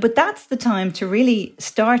 But that's the time to really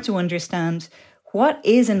start to understand what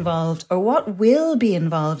is involved or what will be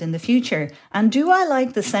involved in the future. And do I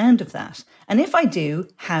like the sound of that? And if I do,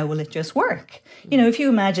 how will it just work? If you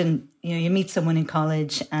imagine, you meet someone in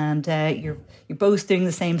college and you're both doing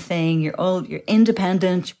the same thing, you're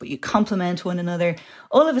independent, but you complement one another.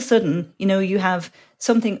 All of a sudden, you have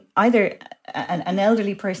something, either an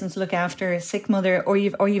elderly person to look after, a sick mother, or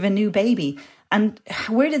you've a new baby. And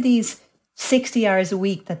where do these 60 hours a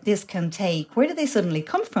week that this can take, where do they suddenly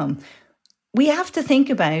come from? We have to think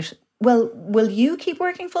about, well, will you keep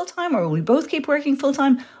working full time, or will we both keep working full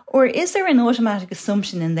time? Or is there an automatic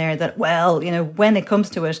assumption in there that, well, when it comes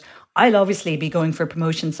to it, I'll obviously be going for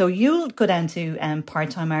promotion, so you'll go down to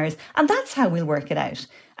part-time hours, and that's how we'll work it out.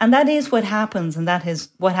 And that is what happens, and that is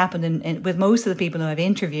what happened with most of the people who I've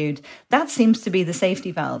interviewed. That seems to be the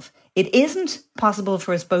safety valve. It isn't possible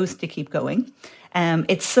for us both to keep going.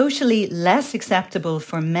 It's socially less acceptable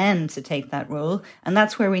for men to take that role. And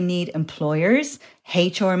that's where we need employers,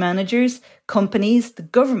 HR managers, companies, the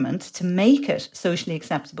government to make it socially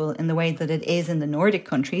acceptable in the way that it is in the Nordic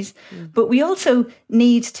countries. But we also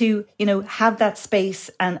need to, have that space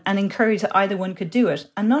and encourage that either one could do it,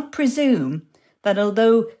 and not presume that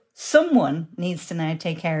although someone needs to now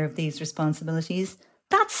take care of these responsibilities,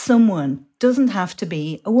 that someone doesn't have to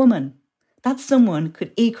be a woman. That someone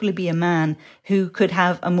could equally be a man who could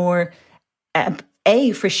have a more,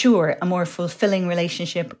 for sure, a more fulfilling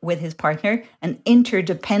relationship with his partner, an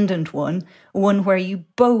interdependent one where you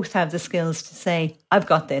both have the skills to say, I've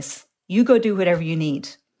got this. You go do whatever you need.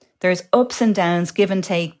 There's ups and downs, give and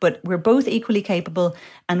take, but we're both equally capable,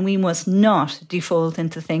 and we must not default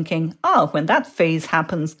into thinking, when that phase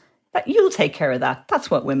happens, that you'll take care of that.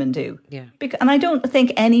 That's what women do. Yeah. And I don't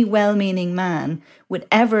think any well-meaning man would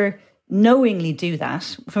ever knowingly do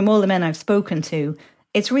that. From all the men I've spoken to,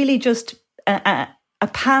 it's really just a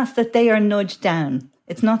path that they are nudged down.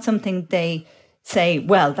 It's not something they say,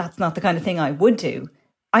 well, that's not the kind of thing I would do.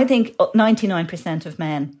 I think 99% of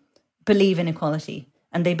men believe in equality,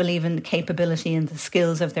 and they believe in the capability and the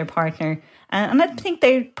skills of their partner. And I think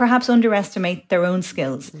they perhaps underestimate their own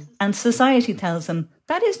skills. And society tells them,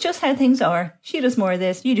 that is just how things are. She does more of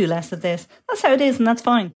this, you do less of this. That's how it is, and that's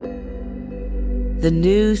fine. The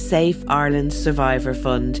new Safe Ireland Survivor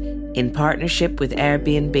Fund, in partnership with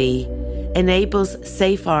Airbnb, enables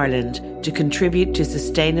Safe Ireland to contribute to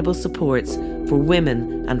sustainable supports for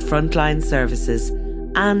women and frontline services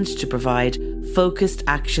and to provide focused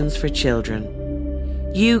actions for children.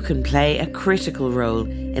 You can play a critical role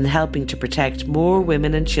in helping to protect more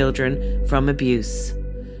women and children from abuse.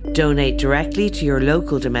 Donate directly to your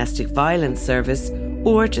local domestic violence service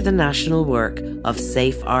or to the national work of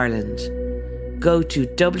Safe Ireland. Go to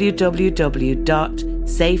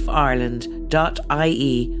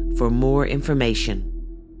www.safeireland.ie for more information.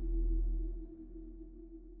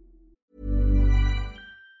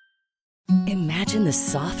 Imagine the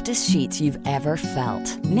softest sheets you've ever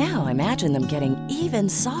felt. Now imagine them getting even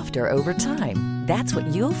softer over time. That's what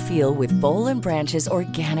you'll feel with Boll & Branch's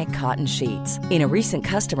organic cotton sheets. In a recent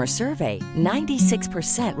customer survey,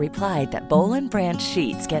 96% replied that Boll & Branch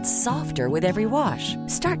sheets get softer with every wash.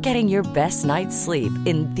 Start getting your best night's sleep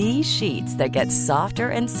in these sheets that get softer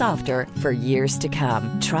and softer for years to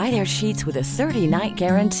come. Try their sheets with a 30-night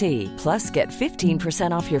guarantee. Plus, get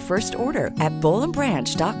 15% off your first order at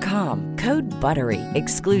bollandbranch.com. Code BUTTERY.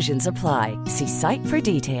 Exclusions apply. See site for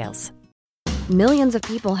details. Millions of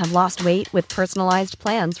people have lost weight with personalized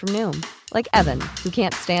plans from Noom. Like Evan, who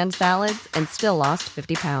can't stand salads and still lost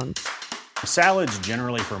 50 pounds. Salads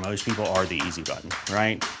generally for most people are the easy button,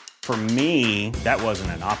 right? For me, that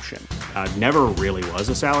wasn't an option. I never really was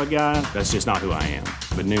a salad guy. That's just not who I am.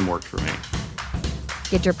 But Noom worked for me.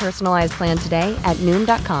 Get your personalized plan today at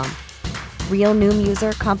Noom.com. Real Noom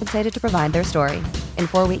user compensated to provide their story. In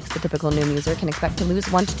 4 weeks, the typical Noom user can expect to lose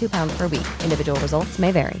 1 to 2 pounds per week. Individual results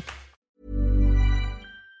may vary.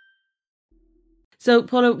 So,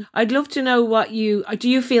 Paula, I'd love to know do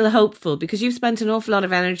you feel hopeful? Because you've spent an awful lot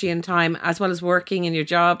of energy and time, as well as working in your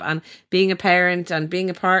job and being a parent and being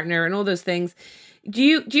a partner and all those things. Do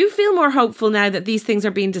you feel more hopeful now that these things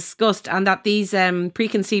are being discussed and that these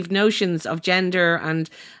preconceived notions of gender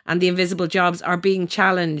and the invisible jobs are being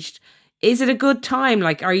challenged? Is it a good time?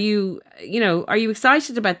 Like, are you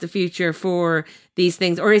excited about the future for these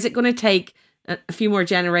things, or is it going to take a few more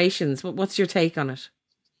generations? What's your take on it?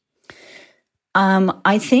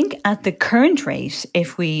 I think at the current rate,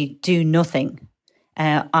 if we do nothing,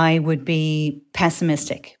 I would be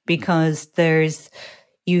pessimistic, because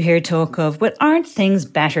you hear talk of, well, aren't things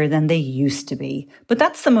better than they used to be? But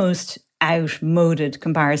that's the most outmoded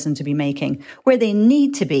comparison to be making. Where they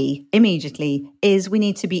need to be immediately is we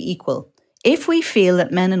need to be equal. If we feel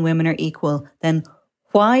that men and women are equal, then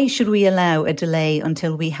why should we allow a delay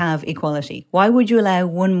until we have equality? Why would you allow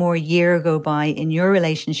one more year go by in your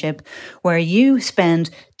relationship where you spend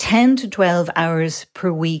 10 to 12 hours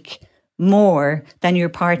per week more than your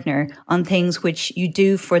partner on things which you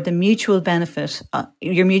do for the mutual benefit,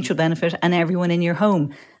 your mutual benefit and everyone in your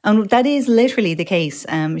home? And that is literally the case.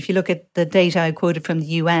 If you look at the data I quoted from the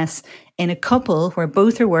US, in a couple where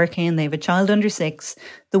both are working and they have a child under 6,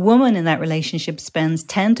 the woman in that relationship spends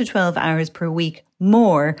 10 to 12 hours per week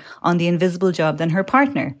more on the invisible job than her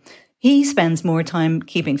partner. He spends more time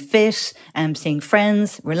keeping fit, seeing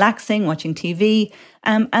friends, relaxing, watching TV.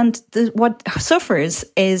 What suffers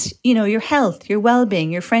is, your health, your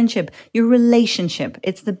well-being, your friendship, your relationship.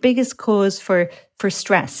 It's the biggest cause for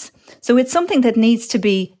stress. So it's something that needs to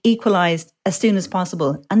be equalized as soon as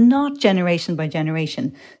possible and not generation by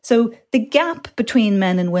generation. So the gap between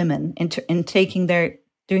men and women in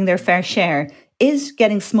doing their fair share is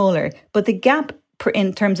getting smaller, but the gap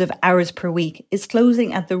in terms of hours per week is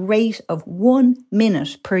closing at the rate of 1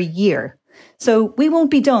 minute per year. So we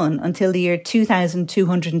won't be done until the year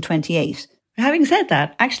 2228. Having said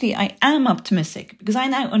that, actually, I am optimistic because I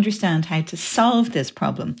now understand how to solve this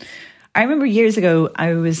problem. I remember years ago,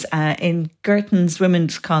 I was in Girton's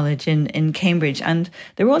Women's College in Cambridge, and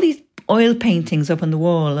there were all these oil paintings up on the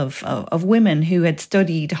wall of women who had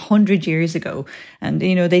studied 100 years ago. And,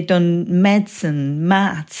 they'd done medicine,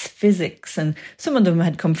 maths, physics, and some of them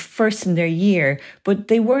had come first in their year, but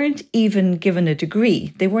they weren't even given a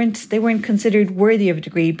degree. They weren't considered worthy of a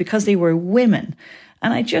degree because they were women.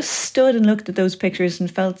 And I just stood and looked at those pictures and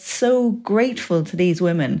felt so grateful to these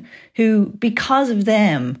women who, because of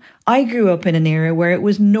them, I grew up in an era where it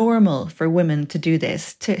was normal for women to do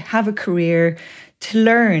this, to have a career, to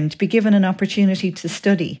learn, to be given an opportunity to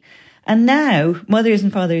study. And now, mothers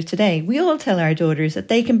and fathers today, we all tell our daughters that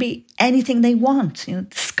they can be anything they want. The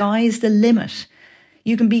sky's the limit.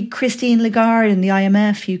 You can be Christine Lagarde in the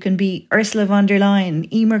IMF. You can be Ursula von der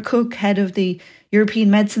Leyen, Emer Cook, head of the European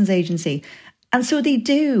Medicines Agency. And so they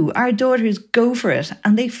do. Our daughters go for it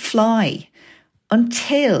and they fly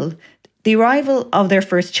until the arrival of their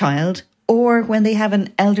first child or when they have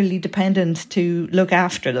an elderly dependent to look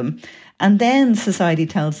after them. And then society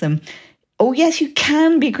tells them, oh, yes, you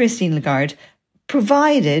can be Christine Lagarde,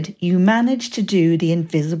 provided you manage to do the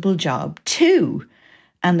invisible job too.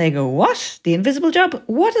 And they go, what? The invisible job?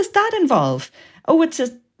 What does that involve? Oh, it's a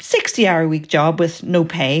 60-hour-a-week job with no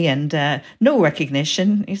pay and no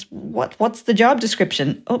recognition. What's the job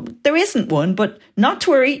description? Oh, there isn't one, but not to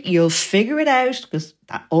worry, you'll figure it out, because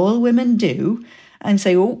all women do. And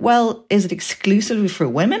say, oh, well, is it exclusively for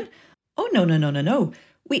women? Oh, no.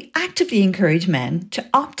 We actively encourage men to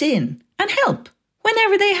opt in and help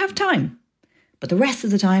whenever they have time. But the rest of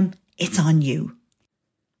the time, it's on you.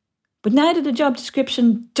 But now that a job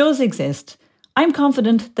description does exist, I'm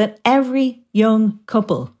confident that every young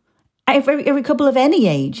couple, every couple of any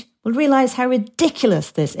age, will realise how ridiculous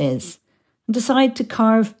this is and decide to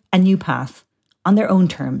carve a new path on their own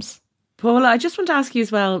terms. Paula, I just want to ask you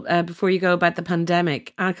as well, before you go, about the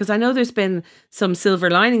pandemic, because I know there's been some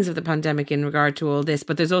silver linings of the pandemic in regard to all this,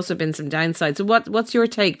 but there's also been some downsides. So what's your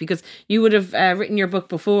take? Because you would have written your book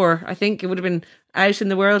before. I think it would have been out in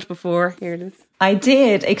the world before. Here it is. I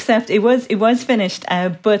did, except it was finished,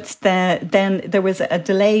 but then there was a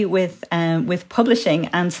delay with publishing,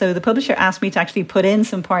 and so the publisher asked me to actually put in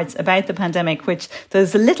some parts about the pandemic, which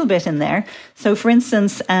there's a little bit in there. So, for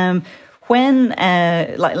instance, when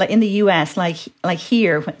like in the US, like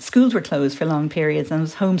here, when schools were closed for long periods and it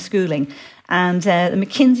was homeschooling. And the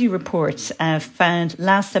McKinsey report found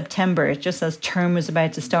last September, just as term was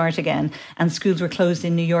about to start again, and schools were closed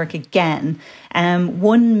in New York again,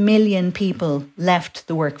 1 million people left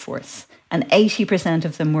the workforce, and 80%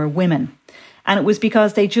 of them were women. And it was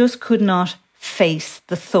because they just could not face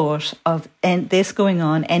the thought of this going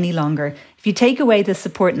on any longer. If you take away the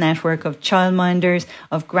support network of childminders,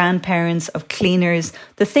 of grandparents, of cleaners,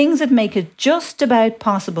 the things that make it just about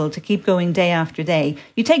possible to keep going day after day,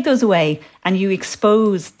 you take those away and you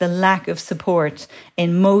expose the lack of support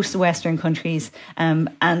in most Western countries, and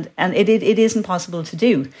it isn't possible to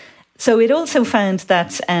do. So it also found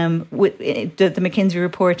that the McKinsey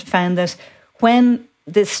report found that when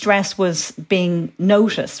this stress was being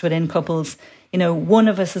noticed within couples, one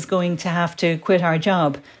of us is going to have to quit our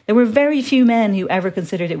job. There were very few men who ever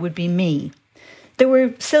considered it would be me. There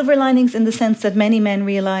were silver linings in the sense that many men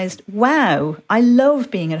realised, wow, I love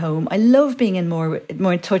being at home. I love being in more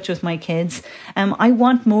in touch with my kids. I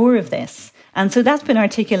want more of this. And so that's been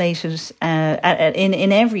articulated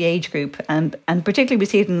in every age group, and particularly we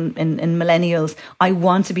see it in millennials. I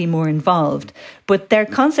want to be more involved. But their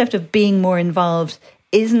concept of being more involved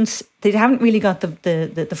they haven't really got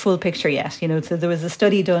the full picture yet. So there was a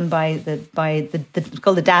study done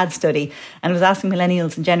called the Dad Study, and it was asking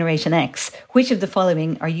millennials and Generation X, which of the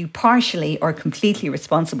following are you partially or completely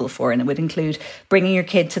responsible for? And it would include bringing your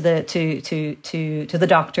kid to the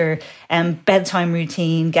doctor, bedtime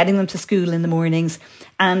routine, getting them to school in the mornings.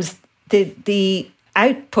 And the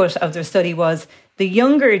output of the study was the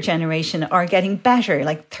younger generation are getting better.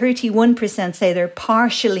 Like 31% say they're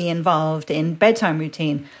partially involved in bedtime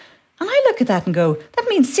routine. And I look at that and go, that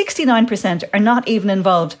means 69% are not even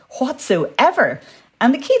involved whatsoever.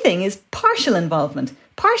 And the key thing is partial involvement.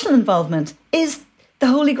 Partial involvement is the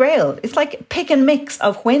holy grail. It's like pick and mix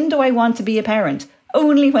of when do I want to be a parent?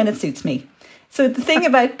 Only when it suits me. So the thing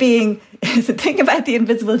about the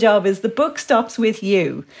invisible job is the book stops with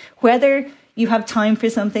you. Whether you have time for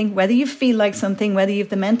something, whether you feel like something, whether you have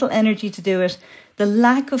the mental energy to do it, the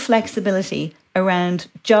lack of flexibility around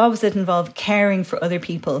jobs that involve caring for other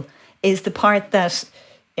people is the part that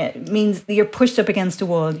means that you're pushed up against a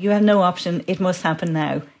wall. You have no option. It must happen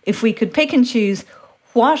now. If we could pick and choose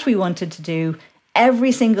what we wanted to do,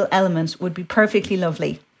 every single element would be perfectly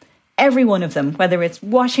lovely. Every one of them, whether it's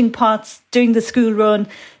washing pots, doing the school run,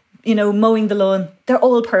 mowing the lawn, they're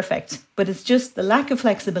all perfect. But it's just the lack of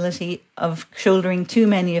flexibility of shouldering too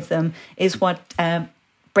many of them is what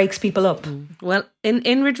breaks people up. Well,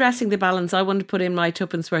 in redressing the balance, I want to put in my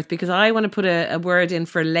tuppence worth, because I want to put a word in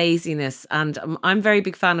for laziness. And I'm a very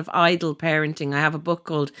big fan of idle parenting. I have a book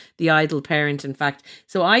called The Idle Parent, in fact.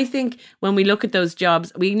 So I think when we look at those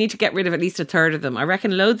jobs, we need to get rid of at least a third of them. I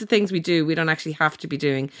reckon loads of things we do, we don't actually have to be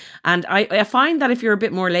doing. And I find that if you're a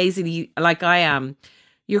bit more lazy, like I am,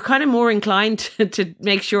 you're kind of more inclined to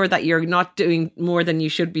make sure that you're not doing more than you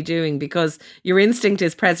should be doing, because your instinct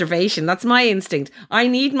is preservation. That's my instinct. I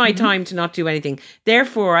need my time to not do anything.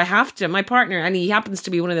 Therefore, I have to. My partner, and he happens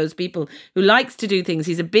to be one of those people who likes to do things.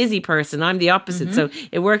 He's a busy person. I'm the opposite. So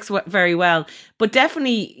it works very well. But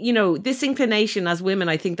definitely, this inclination as women,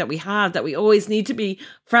 I think that we have, that we always need to be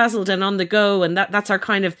frazzled and on the go. And that's our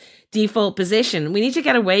kind of default position. We need to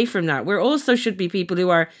get away from that. We also should be people who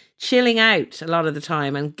are chilling out a lot of the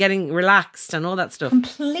time and getting relaxed and all that stuff.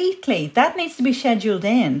 Completely. That needs to be scheduled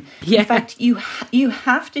in. Yeah. In fact, you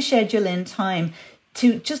have to schedule in time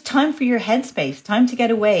to just time for your headspace, time to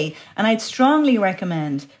get away. And I'd strongly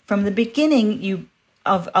recommend from the beginning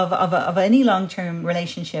of any long-term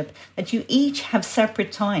relationship that you each have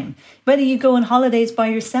separate time. Whether you go on holidays by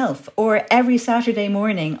yourself or every Saturday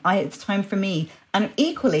morning, it's time for me, and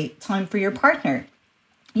equally time for your partner.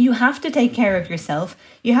 You have to take care of yourself.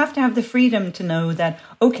 You have to have the freedom to know that,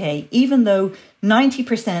 okay, even though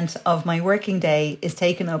 90% of my working day is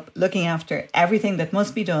taken up looking after everything that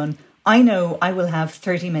must be done, I know I will have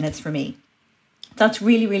 30 minutes for me. That's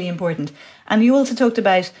really, really important. And you also talked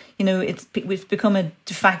about, we've become a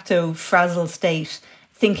de facto frazzled state,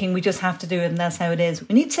 thinking we just have to do it and that's how it is.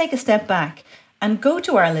 We need to take a step back and go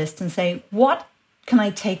to our list and say, what can I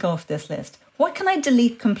take off this list? What can I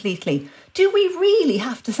delete completely? Do we really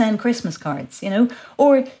have to send Christmas cards,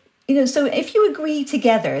 Or, so if you agree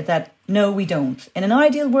together that, no, we don't. In an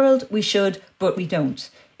ideal world, we should, but we don't.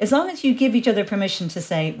 As long as you give each other permission to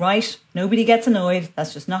say, right, nobody gets annoyed,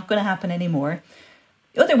 that's just not going to happen anymore.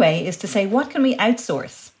 The other way is to say, what can we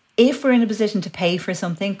outsource? If we're in a position to pay for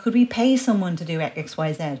something, could we pay someone to do X,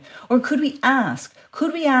 Y, Z? Or could we ask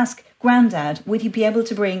Grandad, would he be able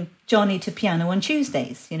to bring Johnny to piano on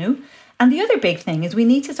Tuesdays, And the other big thing is we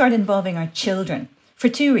need to start involving our children for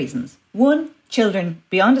two reasons. One, children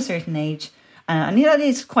beyond a certain age, and that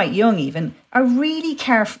is quite young even, are really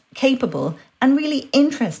capable and really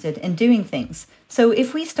interested in doing things. So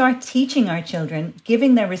if we start teaching our children,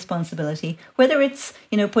 giving their responsibility, whether it's,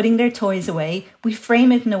 putting their toys away, we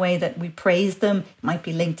frame it in a way that we praise them. It might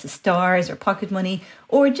be linked to stars or pocket money,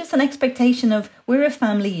 or just an expectation of we're a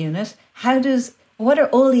family unit. What are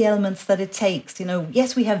all the elements that it takes?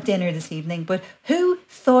 Yes, we have dinner this evening, but who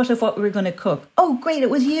thought of what we were going to cook? Oh, great,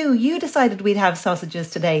 it was you. You decided we'd have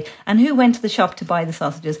sausages today. And who went to the shop to buy the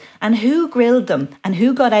sausages? And who grilled them? And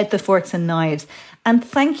who got out the forks and knives? And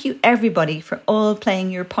thank you, everybody, for all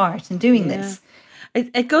playing your part in doing this.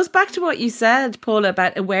 It goes back to what you said, Paula,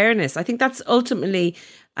 about awareness. I think that's ultimately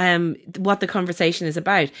what the conversation is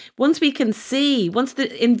about. Once we can see, once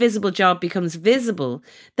the invisible job becomes visible,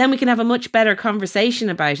 then we can have a much better conversation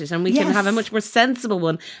about it, and we can have a much more sensible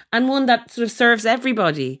one, and one that sort of serves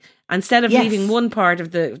everybody, instead of leaving one part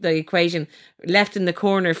of the equation left in the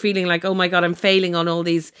corner feeling like, oh my God, I'm failing on all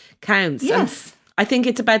these counts. Yes. And I think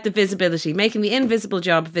it's about the visibility, making the invisible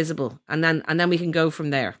job visible, and then we can go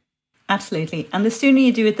from there. Absolutely. And the sooner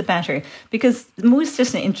you do it, the better. Because the most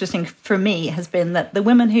just interesting for me has been that the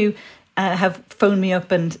women who have phoned me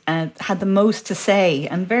up and had the most to say,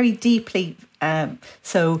 and very deeply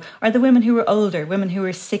so, are the women who are older, women who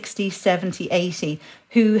are 60, 70, 80,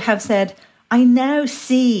 who have said, I now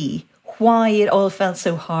see why it all felt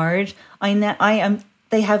so hard.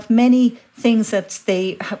 They have many things that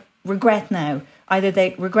they regret now. Either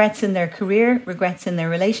they regrets in their career, regrets in their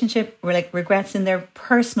relationship, or regrets in their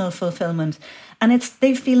personal fulfillment. And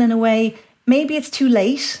they feel in a way, maybe it's too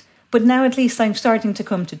late, but now at least I'm starting to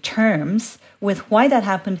come to terms with why that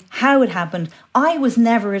happened, how it happened. I was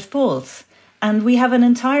never at fault. And we have an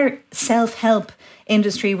entire self-help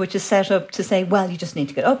industry which is set up to say, well, you just need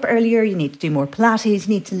to get up earlier, you need to do more Pilates,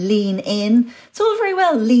 you need to lean in. It's all very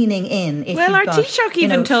well leaning in. Well, our Taoiseach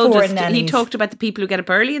even told us, he talked about the people who get up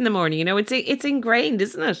early in the morning. It's ingrained,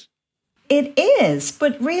 isn't it? It is,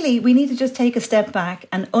 but really we need to just take a step back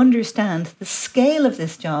and understand the scale of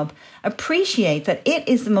this job, appreciate that it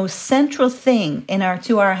is the most central thing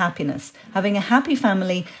to our happiness, having a happy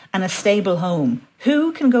family and a stable home.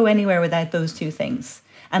 Who can go anywhere without those two things?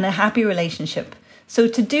 And a happy relationship. So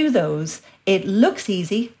to do those, it looks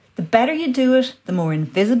easy. The better you do it, the more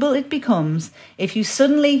invisible it becomes. If you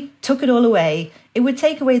suddenly took it all away, it would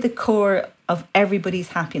take away the core of everybody's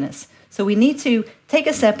happiness. So we need to take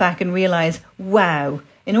a step back and realise, wow,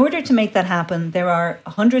 in order to make that happen, there are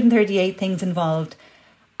 138 things involved.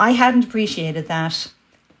 I hadn't appreciated that.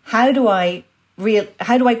 How do I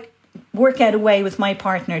work out a way with my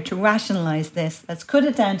partner to rationalise this? Let's cut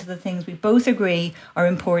it down to the things we both agree are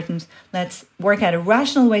important. Let's work out a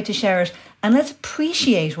rational way to share it, and let's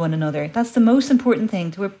appreciate one another. That's the most important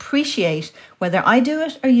thing, to appreciate whether I do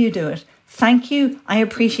it or you do it. Thank you. I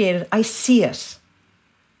appreciate it. I see it.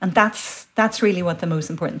 And that's really what the most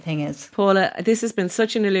important thing is. Paula, this has been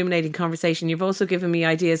such an illuminating conversation. You've also given me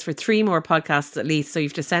ideas for 3 more podcasts at least. So you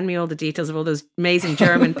have to send me all the details of all those amazing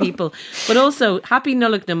German people. But also, happy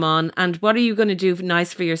Nullag Naman. And what are you going to do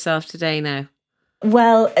nice for yourself today now?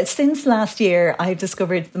 Well, since last year, I've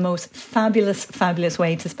discovered the most fabulous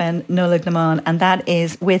way to spend Nullag Naman. And that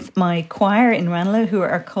is with my choir in Ranelagh, who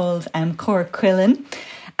are called Cor Quillen.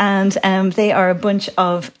 And they are a bunch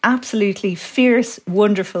of absolutely fierce,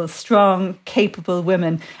 wonderful, strong, capable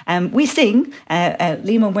women. We sing.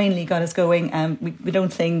 Liam Wainley got us going. We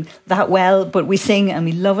don't sing that well, but we sing and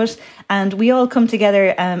we love it. And we all come together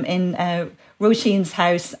in Roisin's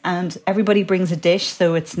house, and everybody brings a dish,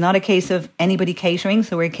 so it's not a case of anybody catering.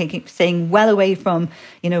 So we're staying well away from,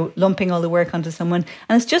 lumping all the work onto someone.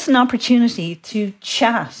 And it's just an opportunity to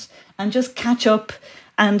chat and just catch up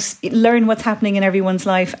and learn what's happening in everyone's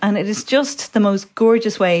life. And it is just the most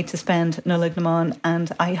gorgeous way to spend Nollaig na Mán.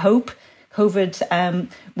 And I hope COVID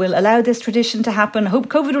will allow this tradition to happen. I hope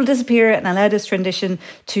COVID will disappear and allow this tradition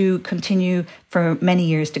to continue for many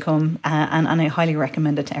years to come. And I highly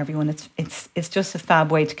recommend it to everyone. It's just a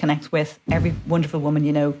fab way to connect with every wonderful woman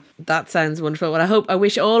you know. That sounds wonderful. Well, I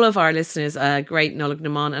wish all of our listeners a great Nollaig na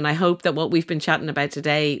Mán, and I hope that what we've been chatting about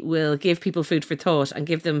today will give people food for thought and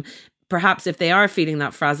give them, perhaps if they are feeling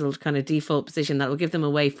that frazzled kind of default position, that will give them a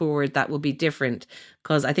way forward that will be different,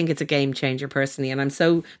 because I think it's a game changer personally. And I'm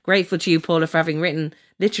so grateful to you, Paula, for having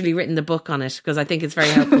literally written the book on it, because I think it's very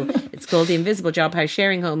helpful. It's called The Invisible Job, How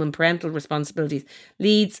Sharing Home and Parental Responsibilities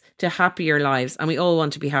Leads to Happier Lives. And we all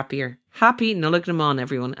want to be happier. Happy Nollaig na Mán,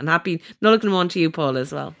 everyone. And happy Nollaig na Mán to you, Paula,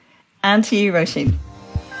 as well. And to you, Roisin.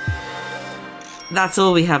 That's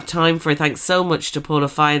all we have time for. Thanks so much to Paula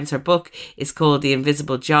Fiennes. Her book is called The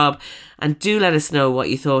Invisible Job. And do let us know what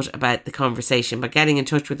you thought about the conversation by getting in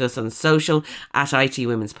touch with us on social at IT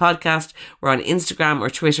Women's Podcast. We're on Instagram or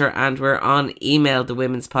Twitter, and we're on email,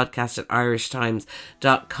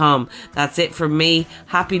 thewomens@irishtimes.com. That's it from me.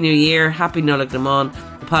 Happy New Year. Happy Nollaig na Mán.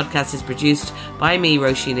 The podcast is produced by me,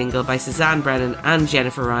 Roisin Ingle, by Suzanne Brennan and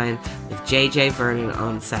Jennifer Ryan, with JJ Vernon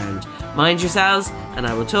on sound. Mind yourselves, and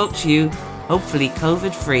I will talk to you, hopefully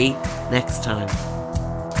COVID-free, next time.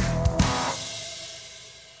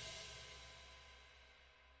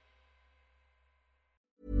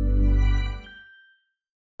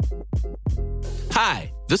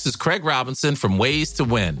 Hi, this is Craig Robinson from Ways to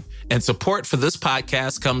Win, and support for this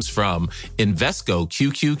podcast comes from Invesco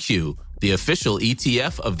QQQ, the official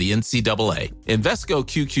ETF of the NCAA. Invesco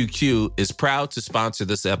QQQ is proud to sponsor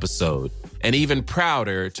this episode, and even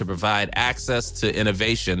prouder to provide access to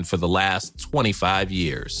innovation for the last 25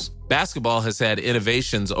 years. Basketball has had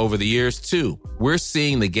innovations over the years, too. We're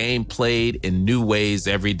seeing the game played in new ways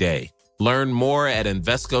every day. Learn more at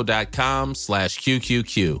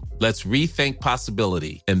Invesco.com/QQQ. Let's rethink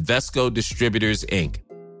possibility. Invesco Distributors, Inc.